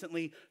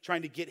constantly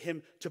trying to get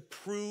him to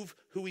prove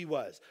who he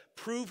was.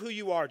 Prove who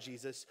you are,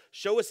 Jesus.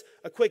 Show us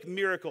a quick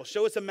miracle.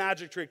 Show us a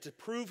magic trick to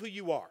prove who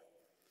you are.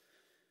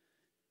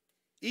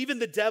 Even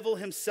the devil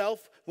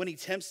himself, when he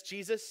tempts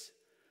Jesus,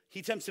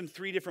 he tempts him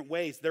 3 different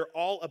ways. They're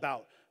all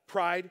about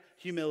pride,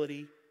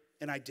 humility,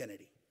 an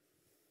identity.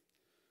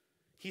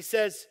 He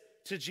says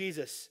to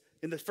Jesus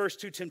in the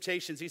first two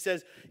temptations, he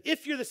says,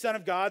 if you're the Son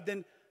of God,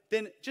 then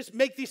just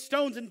make these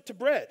stones into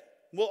bread.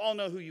 We'll all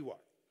know who you are.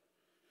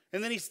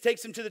 And then he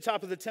takes him to the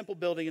top of the temple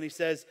building and he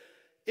says,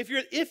 if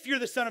you're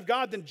the Son of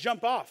God, then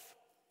jump off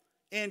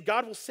and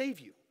God will save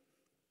you.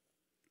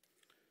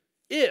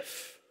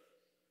 If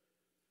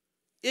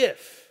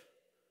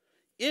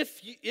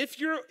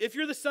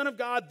you're the Son of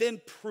God,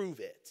 then prove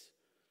it.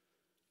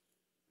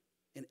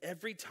 And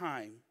every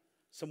time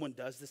someone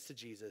does this to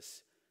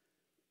Jesus,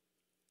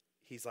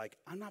 he's like,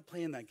 I'm not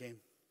playing that game.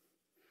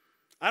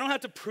 I don't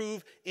have to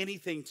prove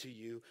anything to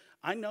you.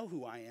 I know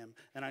who I am,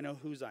 and I know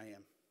whose I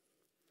am.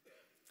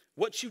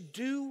 What you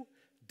do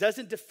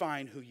doesn't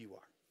define who you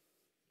are.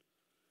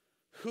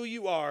 Who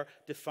you are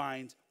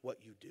defines what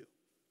you do.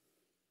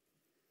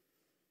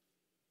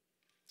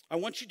 I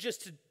want you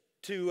just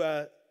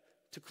to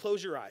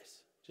close your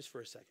eyes just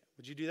for a second.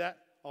 Would you do that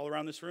all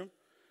around this room?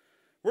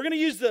 We're going to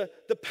use the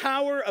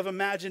power of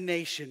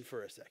imagination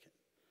for a second.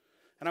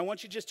 And I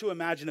want you just to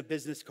imagine a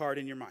business card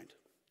in your mind.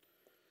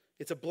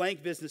 It's a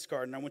blank business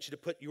card, and I want you to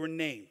put your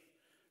name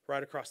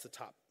right across the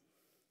top.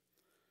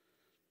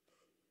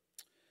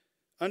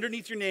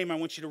 Underneath your name, I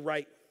want you to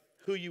write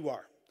who you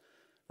are.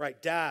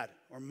 Write dad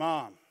or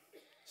mom,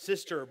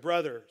 sister or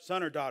brother,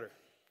 son or daughter.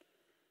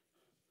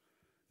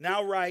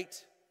 Now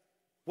write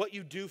what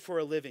you do for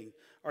a living.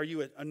 Are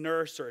you a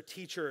nurse or a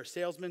teacher or a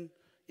salesman,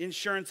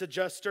 insurance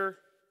adjuster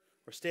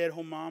or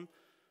stay-at-home mom?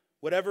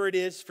 Whatever it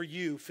is for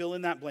you, fill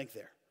in that blank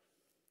there.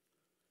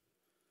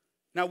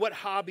 Now, what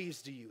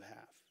hobbies do you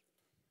have?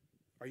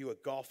 Are you a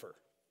golfer,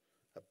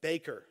 a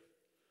baker,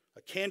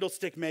 a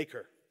candlestick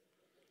maker,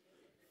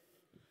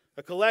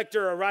 a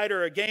collector, a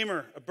writer, a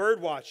gamer, a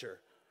bird watcher?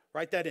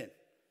 Write that in.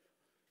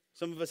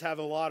 Some of us have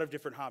a lot of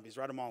different hobbies.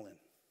 Write them all in.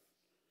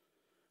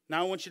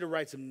 Now I want you to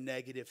write some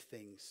negative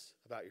things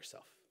about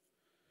yourself.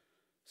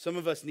 Some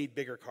of us need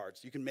bigger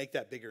cards. You can make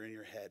that bigger in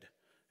your head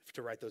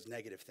to write those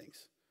negative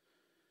things.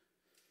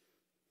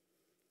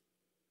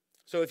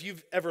 So if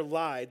you've ever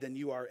lied, then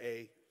you are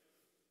a...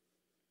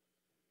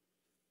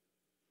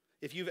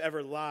 If you've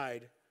ever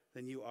lied,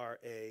 then you are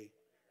a...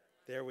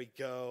 There we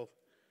go.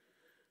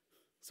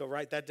 So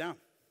write that down.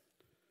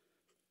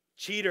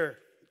 Cheater,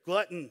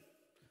 glutton,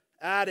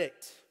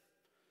 addict,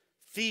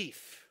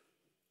 thief.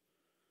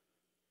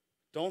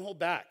 Don't hold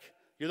back.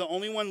 You're the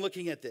only one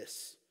looking at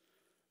this.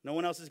 No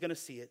one else is going to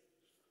see it.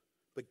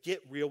 But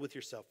get real with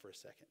yourself for a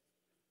second.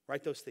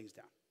 Write those things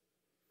down.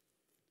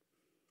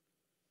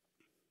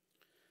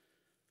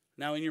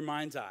 Now, in your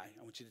mind's eye,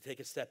 I want you to take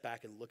a step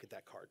back and look at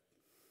that card.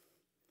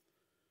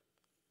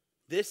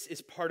 This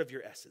is part of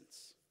your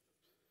essence.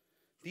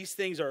 These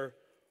things are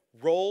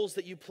roles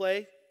that you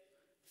play,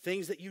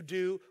 things that you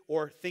do,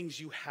 or things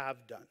you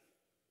have done.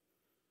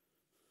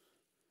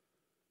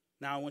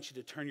 Now I want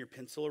you to turn your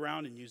pencil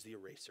around and use the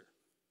eraser.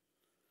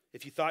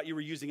 If you thought you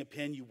were using a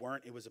pen, you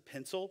weren't. It was a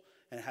pencil,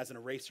 and it has an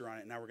eraser on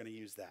it. Now we're going to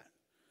use that.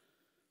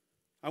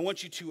 I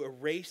want you to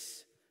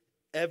erase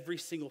every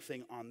single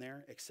thing on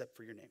there except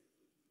for your name.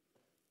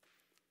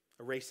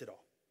 Erase it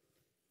all.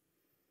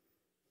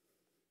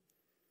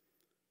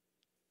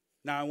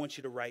 Now I want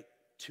you to write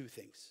two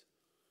things.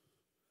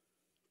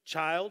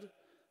 Child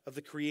of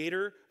the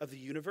creator of the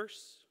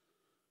universe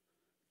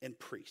and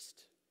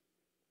priest.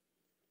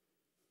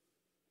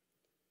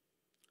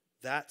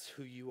 That's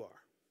who you are.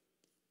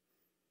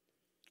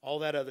 All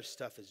that other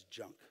stuff is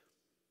junk.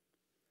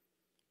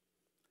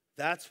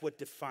 That's what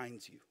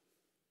defines you.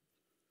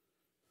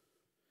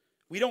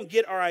 We don't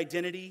get our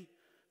identity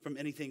from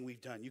anything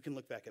we've done. You can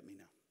look back at me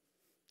now.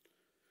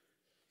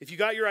 If you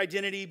got your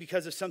identity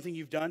because of something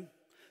you've done,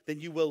 then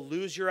you will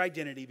lose your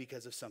identity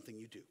because of something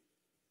you do.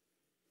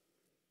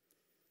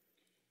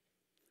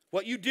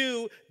 What you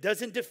do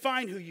doesn't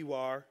define who you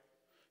are.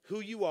 Who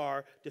you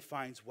are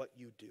defines what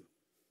you do.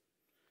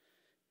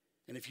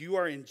 And if you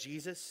are in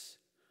Jesus,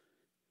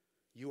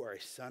 you are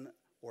a son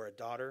or a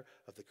daughter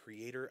of the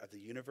creator of the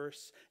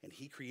universe, and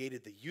he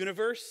created the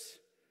universe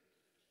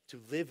to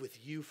live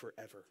with you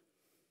forever.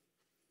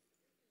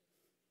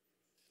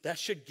 That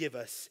should give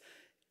us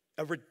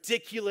a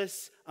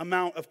ridiculous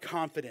amount of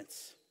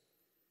confidence.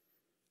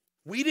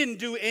 We didn't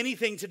do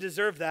anything to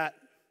deserve that,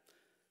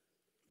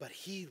 but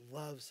he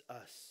loves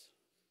us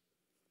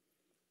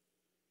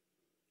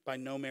by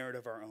no merit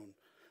of our own.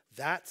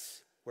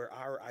 That's where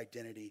our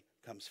identity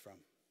comes from.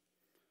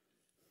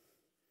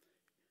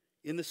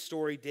 In the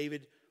story,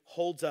 David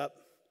holds up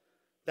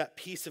that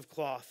piece of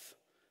cloth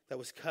that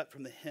was cut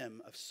from the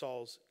hem of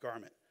Saul's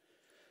garment.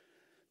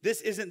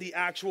 This isn't the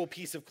actual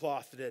piece of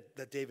cloth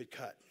that David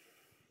cut.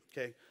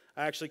 Okay,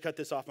 I actually cut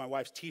this off my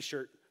wife's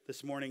t-shirt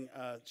this morning.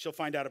 She'll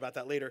find out about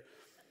that later.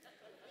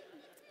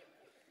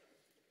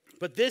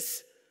 But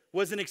this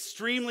was an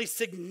extremely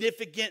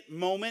significant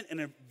moment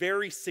and a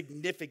very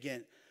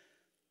significant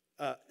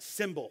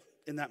symbol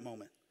in that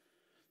moment.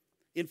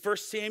 In 1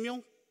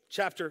 Samuel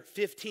chapter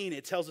 15,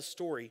 it tells a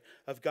story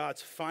of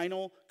God's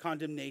final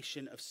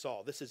condemnation of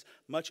Saul. This is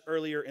much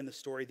earlier in the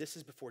story. This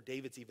is before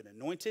David's even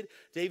anointed.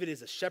 David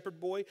is a shepherd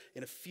boy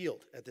in a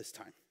field at this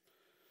time.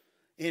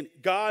 And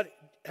God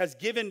has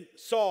given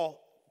Saul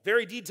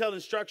very detailed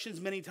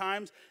instructions many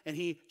times, and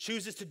he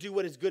chooses to do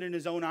what is good in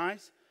his own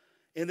eyes.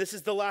 And this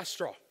is the last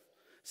straw.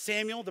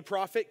 Samuel, the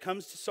prophet,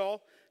 comes to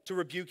Saul to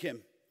rebuke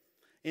him.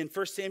 In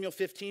 1 Samuel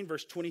 15,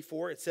 verse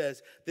 24, it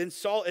says, "Then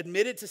Saul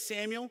admitted to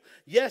Samuel,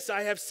 'Yes,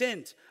 I have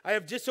sinned. I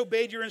have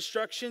disobeyed your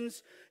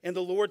instructions and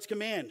the Lord's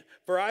command,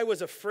 for I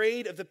was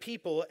afraid of the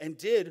people and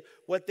did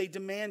what they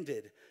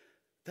demanded.'"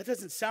 That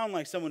doesn't sound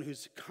like someone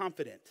who's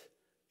confident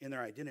in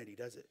their identity,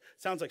 does it?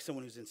 It sounds like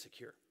someone who's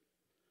insecure.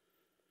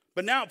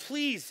 "But now,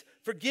 please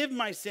forgive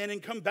my sin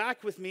and come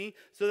back with me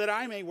so that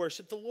I may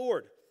worship the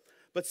Lord."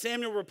 But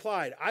Samuel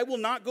replied, "I will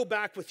not go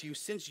back with you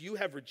since you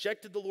have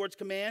rejected the Lord's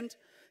command.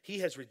 He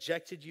has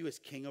rejected you as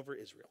king over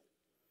Israel."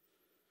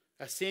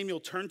 As Samuel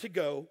turned to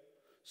go,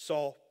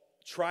 Saul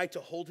tried to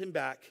hold him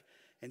back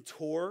and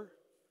tore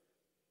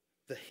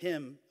the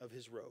hem of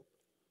his robe.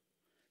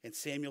 And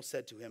Samuel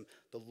said to him,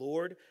 "The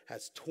Lord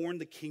has torn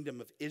the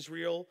kingdom of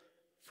Israel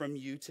from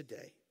you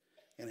today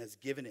and has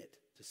given it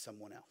to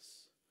someone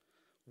else,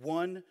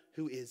 one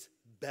who is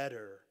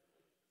better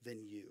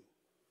than you."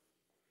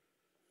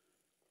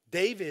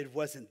 David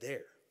wasn't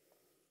there.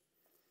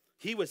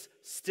 He was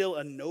still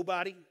a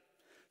nobody,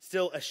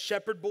 still a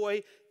shepherd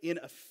boy in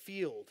a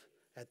field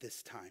at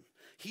this time.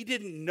 He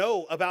didn't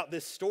know about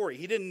this story.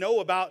 He didn't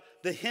know about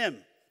the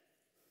hymn.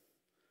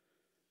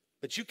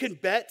 But you can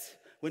bet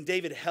when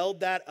David held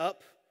that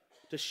up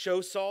to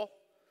show Saul,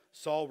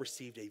 Saul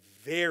received a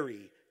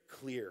very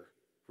clear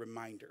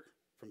reminder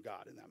from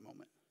God in that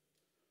moment.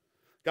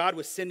 God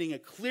was sending a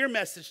clear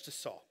message to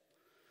Saul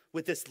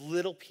with this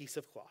little piece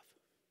of cloth.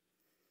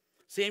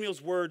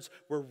 Samuel's words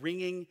were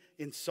ringing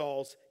in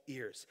Saul's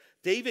ears.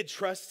 David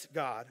trusts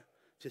God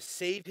to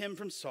save him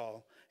from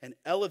Saul and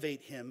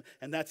elevate him,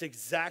 and that's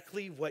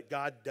exactly what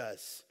God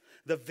does.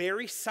 The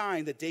very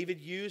sign that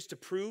David used to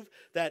prove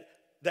that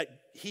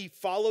he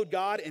followed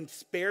God and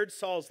spared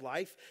Saul's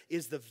life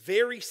is the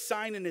very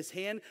sign in his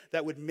hand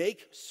that would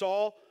make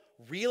Saul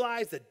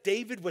realize that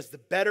David was the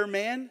better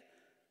man,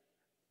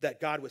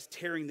 that God was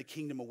tearing the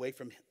kingdom away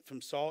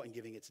from Saul and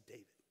giving it to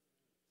David.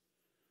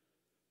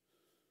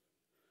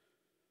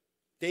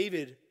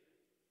 David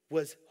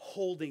was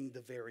holding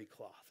the very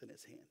cloth in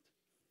his hand.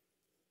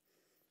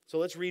 So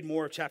let's read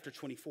more of chapter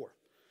 24.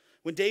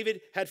 When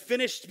David had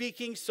finished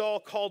speaking, Saul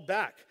called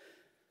back,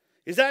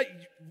 Is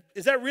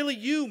that really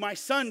you, my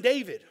son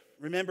David?"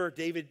 Remember,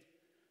 David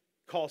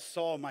calls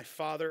Saul my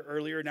father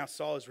earlier. Now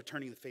Saul is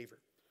returning the favor.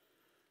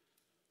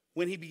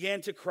 Then he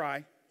began to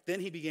cry,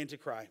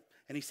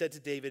 and he said to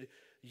David,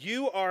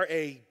 "You are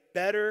a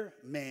better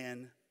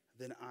man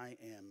than I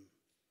am."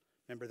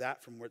 Remember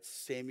that from what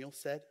Samuel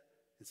said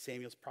in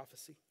Samuel's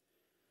prophecy?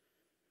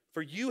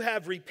 "For you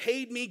have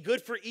repaid me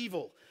good for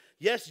evil.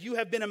 Yes, you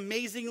have been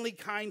amazingly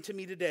kind to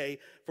me today.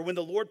 For when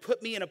the Lord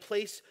put me in a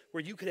place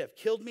where you could have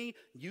killed me,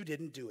 you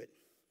didn't do it."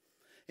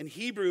 In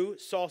Hebrew,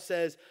 Saul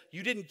says,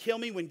 "You didn't kill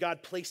me when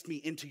God placed me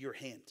into your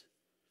hand."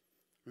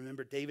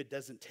 Remember, David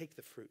doesn't take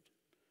the fruit.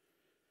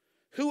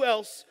 "Who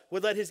else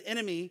would let his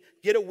enemy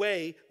get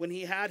away when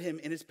he had him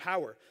in his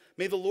power?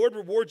 May the Lord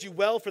reward you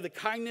well for the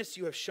kindness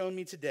you have shown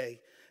me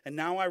today. And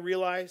now I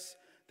realize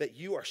that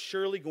you are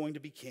surely going to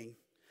be king,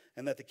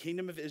 and that the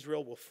kingdom of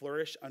Israel will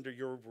flourish under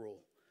your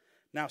rule.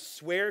 Now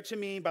swear to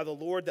me by the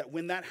Lord that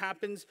when that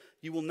happens,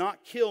 you will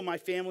not kill my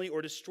family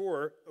or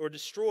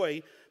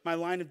destroy my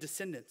line of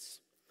descendants."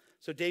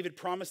 So David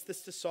promised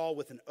this to Saul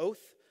with an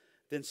oath.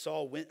 Then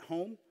Saul went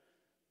home,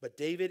 but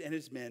David and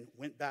his men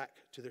went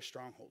back to their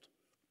stronghold.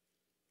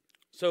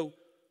 So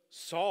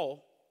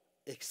Saul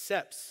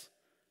accepts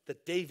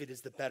that David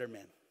is the better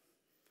man,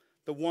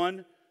 the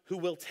one who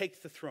will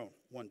take the throne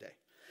one day.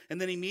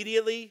 And then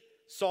immediately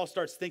Saul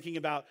starts thinking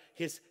about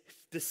his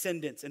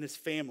descendants and his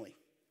family.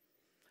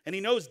 And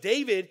he knows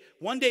David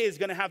one day is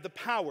going to have the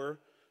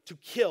power to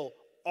kill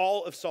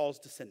all of Saul's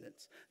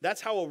descendants.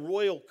 That's how a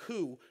royal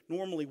coup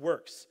normally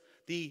works.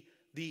 The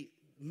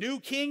new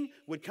king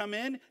would come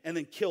in and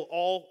then kill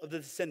all of the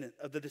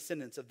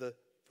descendants of the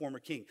former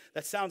king.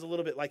 That sounds a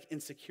little bit like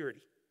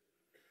insecurity.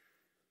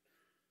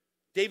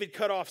 David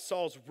cut off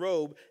Saul's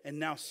robe, and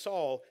now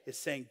Saul is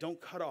saying, "Don't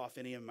cut off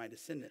any of my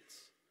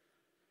descendants."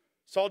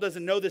 Saul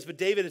doesn't know this, but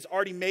David has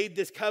already made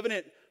this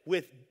covenant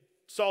with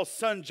Saul's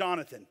son,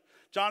 Jonathan.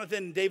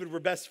 Jonathan and David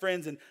were best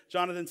friends, and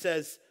Jonathan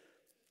says,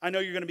 "I know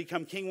you're going to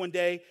become king one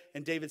day."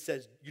 And David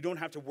says, "You don't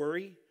have to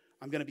worry.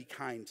 I'm going to be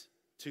kind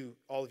to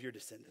all of your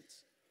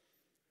descendants."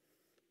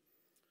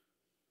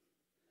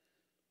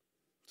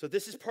 So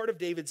this is part of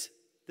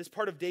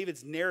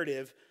David's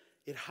narrative.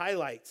 It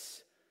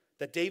highlights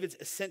that David's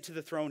ascent to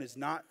the throne is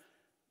not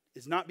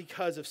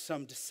because of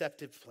some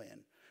deceptive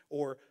plan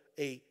or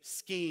a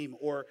scheme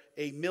or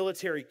a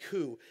military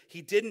coup.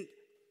 He didn't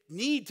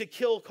need to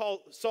kill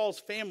Saul's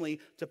family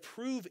to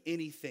prove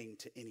anything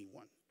to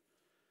anyone.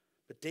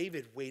 But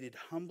David waited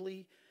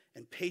humbly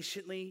and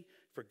patiently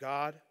for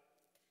God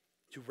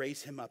to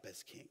raise him up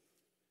as king.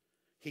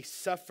 He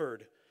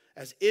suffered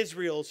as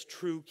Israel's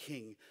true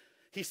king.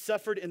 He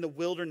suffered in the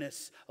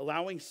wilderness,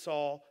 allowing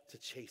Saul to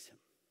chase him.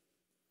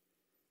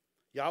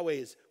 Yahweh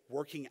is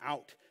working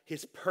out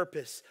his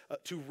purpose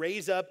to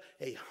raise up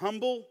a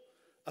humble,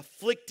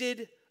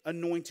 afflicted,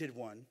 anointed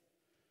one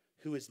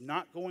who is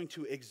not going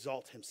to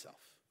exalt himself,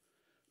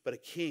 but a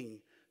king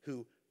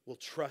who will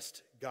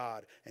trust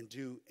God and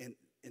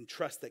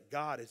trust that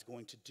God is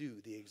going to do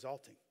the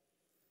exalting.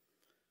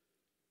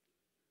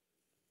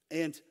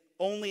 And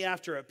only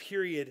after a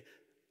period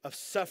of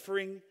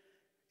suffering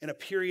and a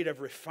period of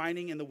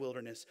refining in the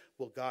wilderness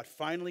will God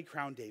finally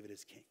crown David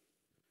as king.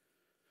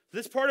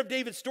 This part of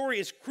David's story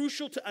is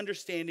crucial to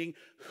understanding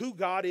who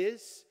God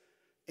is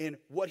and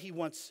what he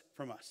wants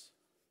from us.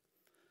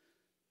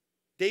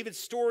 David's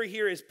story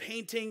here is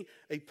painting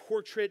a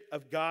portrait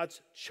of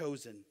God's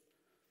chosen,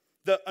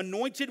 the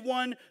anointed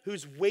one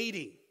who's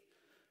waiting,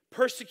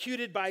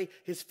 persecuted by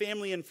his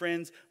family and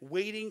friends,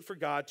 waiting for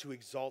God to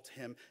exalt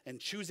him and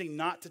choosing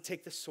not to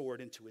take the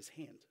sword into his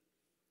hand.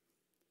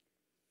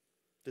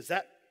 Does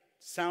that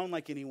sound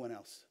like anyone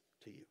else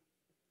to you?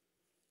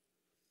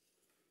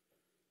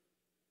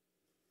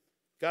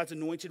 God's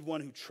anointed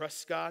one who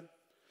trusts God,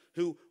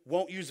 who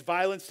won't use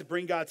violence to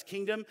bring God's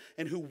kingdom,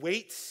 and who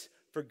waits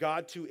for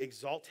God to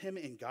exalt him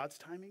in God's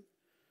timing.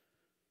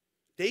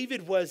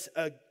 David was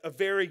a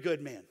very good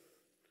man.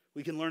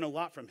 We can learn a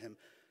lot from him.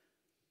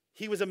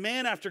 He was a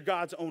man after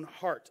God's own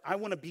heart. I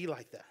want to be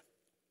like that.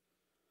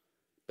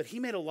 But he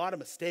made a lot of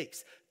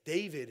mistakes.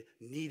 David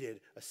needed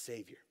a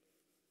savior.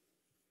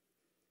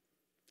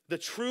 The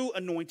true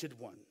anointed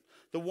one,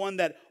 the one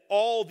that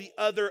all the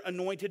other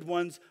anointed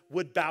ones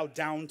would bow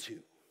down to,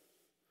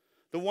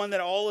 the one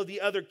that all of the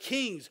other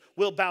kings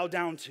will bow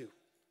down to,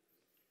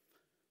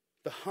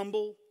 the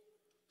humble,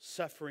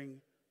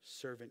 suffering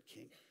servant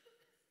king,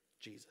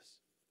 Jesus.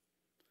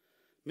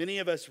 Many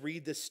of us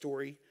read this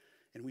story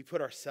and we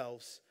put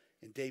ourselves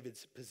in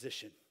David's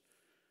position.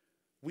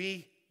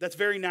 That's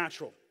very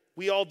natural.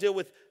 We all deal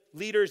with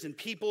leaders and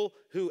people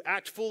who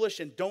act foolish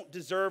and don't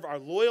deserve our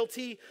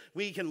loyalty.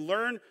 We can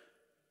learn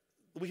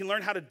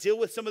how to deal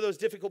with some of those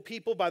difficult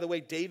people by the way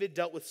David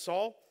dealt with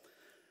Saul.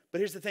 But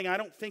here's the thing, I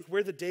don't think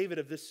we're the David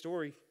of this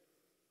story.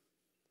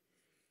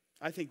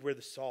 I think we're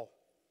the Saul.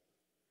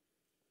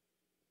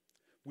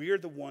 We are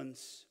the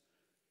ones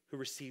who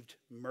received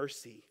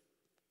mercy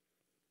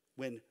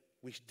when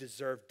we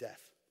deserved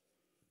death.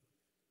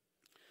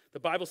 The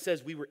Bible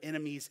says we were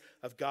enemies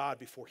of God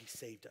before he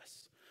saved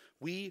us.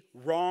 We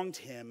wronged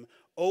him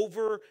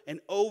over and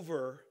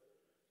over.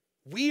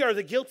 We are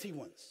the guilty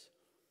ones.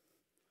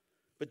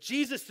 But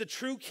Jesus, the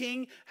true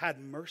king, had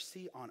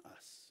mercy on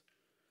us.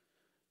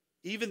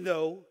 Even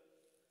though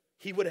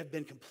he would have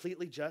been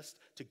completely just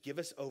to give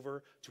us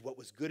over to what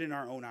was good in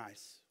our own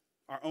eyes,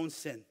 our own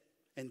sin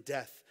and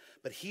death.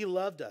 But he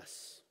loved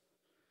us,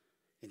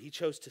 and he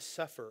chose to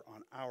suffer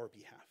on our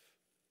behalf.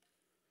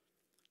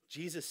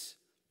 Jesus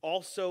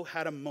also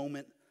had a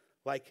moment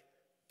like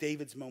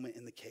David's moment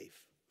in the cave,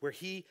 where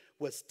he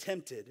was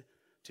tempted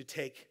to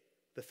take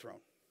the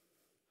throne.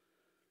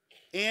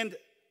 And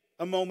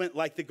a moment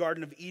like the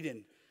Garden of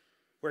Eden,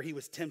 where he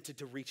was tempted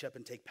to reach up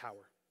and take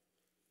power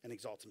and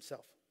exalt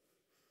himself.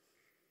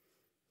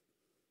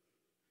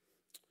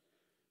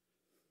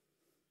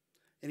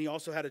 And he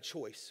also had a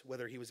choice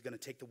whether he was going to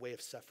take the way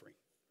of suffering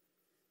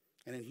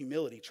and in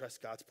humility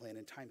trust God's plan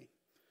and timing.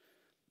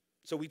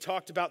 So we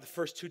talked about the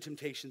first two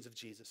temptations of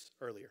Jesus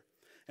earlier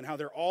and how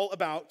they're all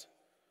about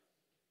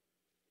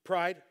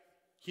pride,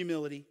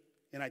 humility,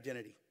 and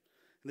identity.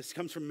 And this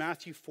comes from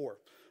Matthew 4.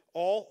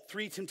 All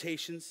three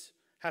temptations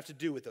have to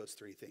do with those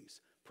three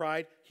things: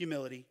 pride,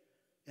 humility,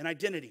 and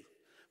identity.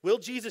 Will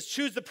Jesus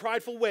choose the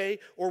prideful way,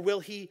 or will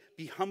he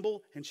be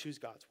humble and choose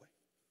God's way?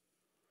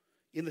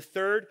 In the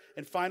third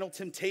and final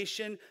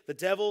temptation, the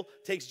devil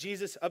takes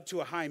Jesus up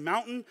to a high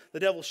mountain. The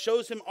devil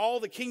shows him all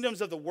the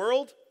kingdoms of the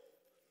world,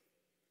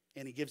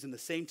 and he gives him the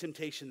same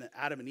temptation that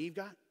Adam and Eve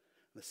got, and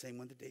the same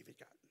one that David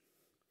got.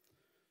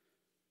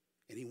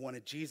 And he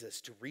wanted Jesus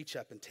to reach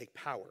up and take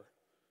power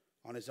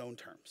on his own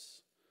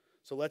terms.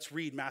 So let's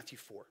read Matthew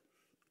 4.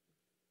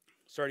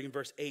 Starting in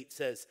verse 8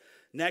 says,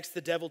 "Next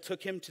the devil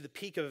took him to the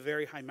peak of a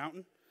very high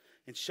mountain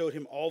and showed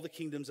him all the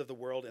kingdoms of the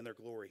world and their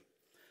glory.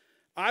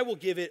 'I will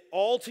give it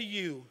all to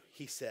you,'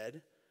 he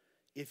said,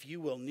 'if you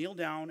will kneel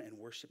down and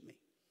worship me.'"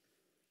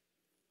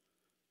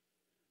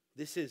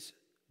 This is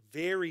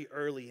very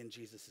early in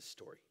Jesus'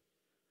 story.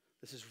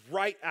 This is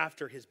right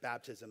after his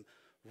baptism.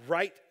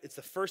 It's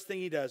the first thing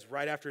he does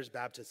right after his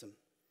baptism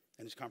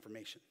and his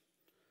confirmation.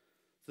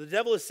 So the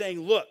devil is saying,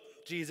 "Look,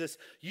 Jesus,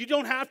 you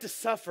don't have to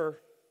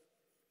suffer.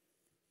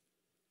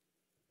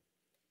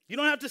 You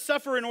don't have to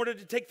suffer in order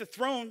to take the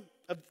throne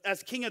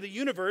as king of the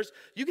universe.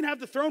 You can have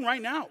the throne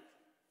right now.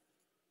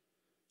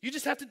 You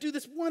just have to do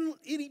this one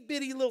itty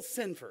bitty little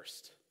sin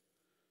first.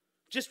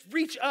 Just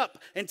reach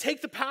up and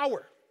take the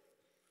power.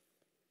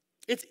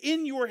 It's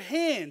in your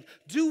hand.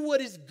 Do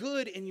what is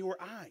good in your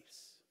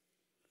eyes.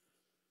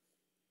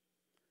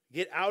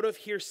 Get out of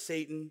here,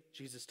 Satan,"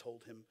 Jesus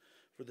told him,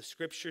 "for the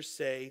scriptures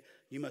say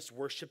you must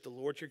worship the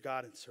Lord your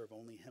God and serve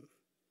only him."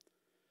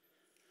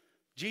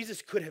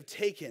 Jesus could have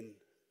taken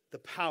the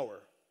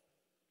power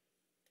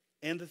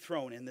and the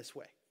throne in this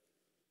way.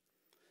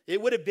 It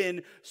would have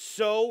been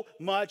so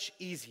much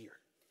easier.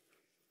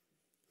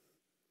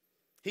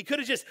 He could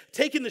have just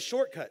taken the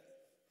shortcut.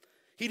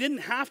 He didn't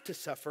have to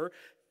suffer,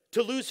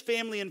 to lose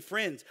family and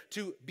friends,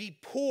 to be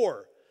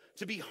poor,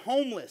 to be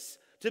homeless,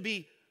 to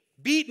be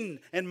beaten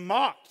and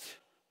mocked,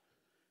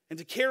 and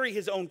to carry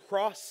his own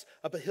cross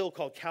up a hill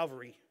called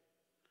Calvary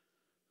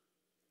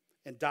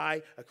and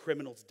die a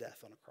criminal's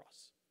death on a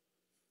cross.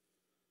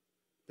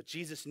 But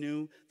Jesus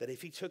knew that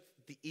if he took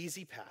the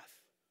easy path,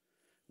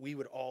 we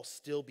would all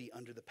still be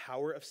under the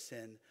power of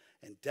sin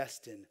and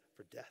destined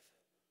for death.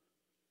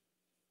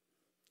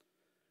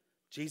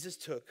 Jesus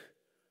took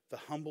the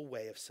humble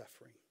way of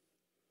suffering.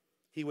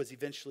 He was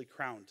eventually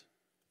crowned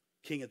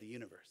King of the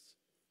universe.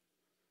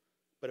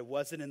 But it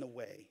wasn't in the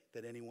way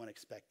that anyone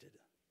expected.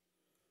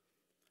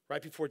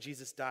 Right before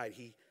Jesus died,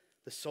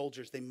 the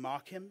soldiers, they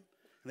mock him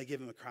and they give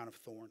him a crown of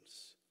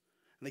thorns.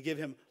 And they give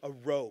him a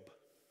robe.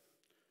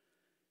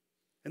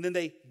 And then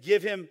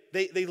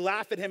they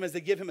laugh at him as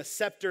they give him a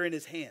scepter in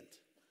his hand.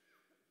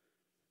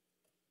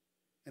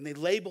 And they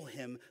label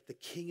him the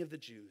King of the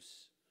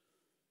Jews.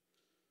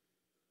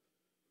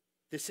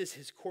 This is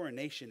his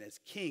coronation as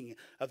king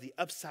of the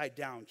upside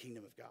down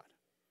kingdom of God.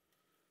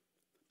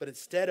 But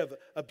instead of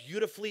a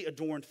beautifully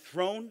adorned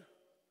throne,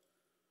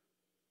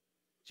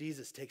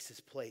 Jesus takes his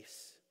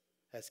place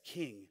as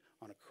king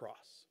on a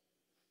cross.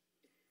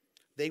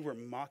 They were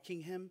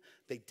mocking him.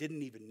 They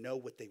didn't even know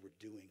what they were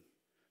doing,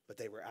 but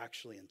they were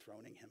actually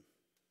enthroning him.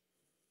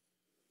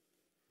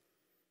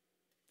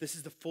 This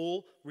is the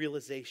full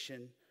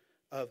realization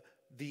of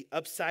the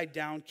upside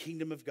down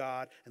kingdom of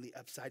God and the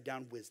upside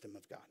down wisdom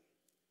of God.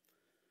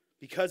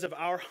 Because of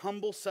our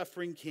humble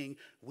suffering king,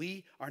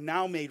 we are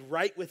now made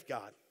right with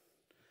God,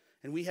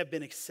 and we have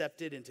been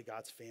accepted into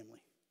God's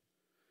family.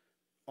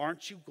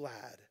 Aren't you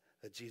glad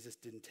that Jesus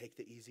didn't take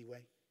the easy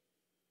way?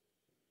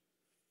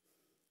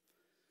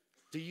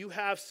 Do you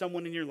have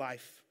someone in your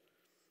life,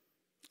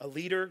 a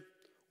leader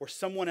or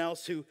someone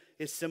else who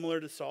is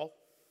similar to Saul?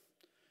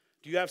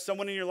 Do you have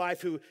someone in your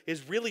life who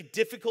is really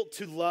difficult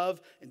to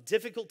love and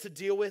difficult to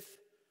deal with?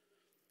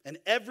 And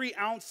every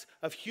ounce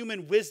of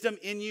human wisdom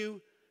in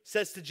you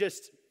says to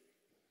just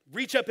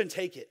reach up and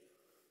take it.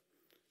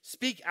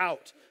 Speak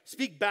out.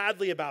 Speak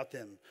badly about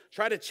them.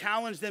 Try to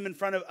challenge them in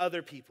front of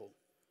other people.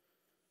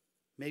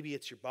 Maybe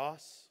it's your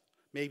boss.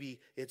 Maybe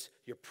it's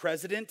your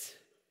president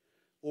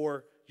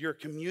or your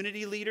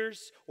community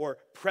leaders or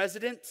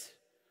president.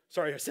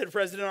 Sorry, I said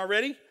president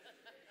already.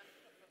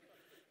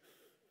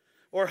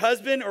 Or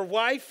husband or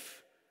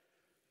wife.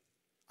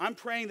 I'm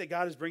praying that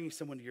God is bringing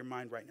someone to your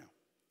mind right now.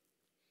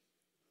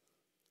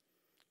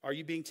 Are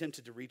you being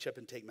tempted to reach up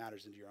and take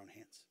matters into your own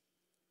hands?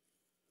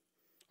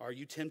 Are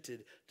you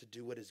tempted to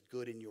do what is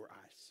good in your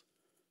eyes?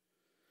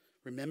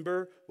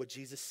 Remember what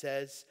Jesus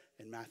says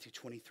in Matthew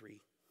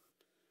 23.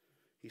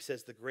 He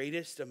says, the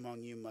greatest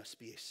among you must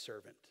be a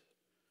servant,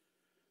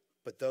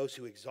 but those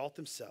who exalt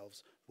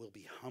themselves will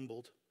be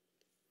humbled,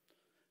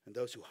 and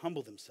those who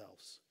humble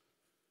themselves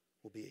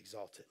will be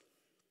exalted.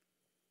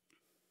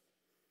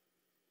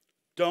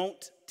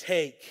 Don't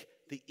take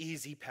the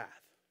easy path.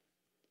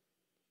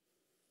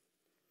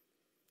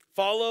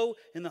 Follow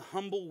in the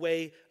humble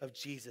way of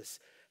Jesus.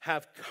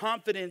 Have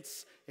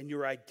confidence in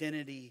your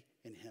identity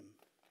in him.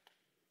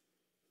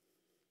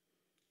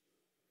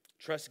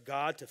 Trust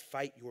God to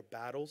fight your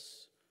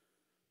battles.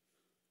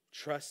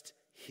 Trust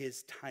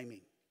his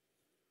timing.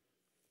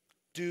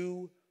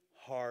 Do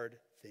hard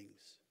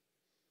things.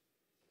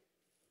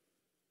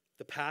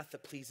 The path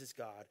that pleases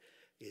God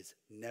is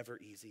never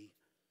easy,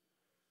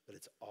 but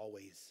it's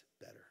always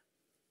better.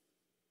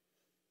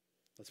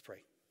 Let's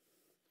pray.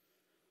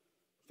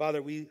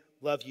 Father, we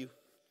love you.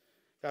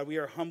 God, we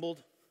are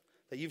humbled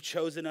that you've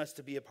chosen us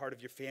to be a part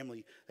of your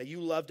family, that you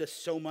loved us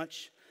so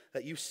much,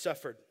 that you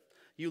suffered.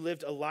 You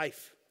lived a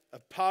life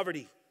of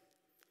poverty,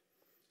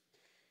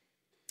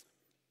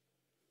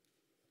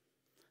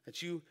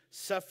 that you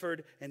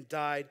suffered and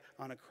died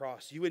on a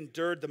cross. You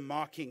endured the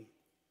mocking,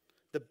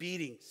 the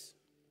beatings,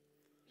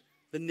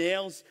 the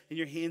nails in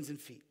your hands and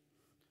feet,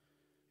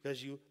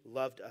 because you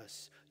loved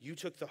us. You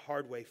took the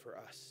hard way for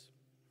us.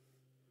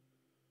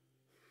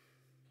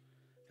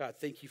 God,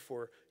 thank you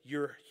for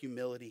your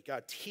humility.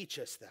 God, teach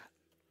us that.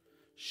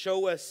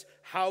 Show us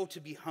how to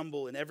be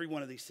humble in every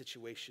one of these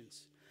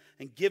situations.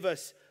 And give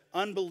us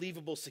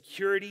unbelievable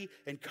security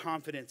and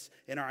confidence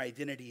in our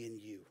identity in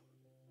you.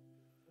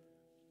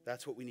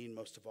 That's what we need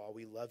most of all.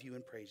 We love you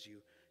and praise you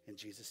in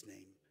Jesus'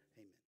 name.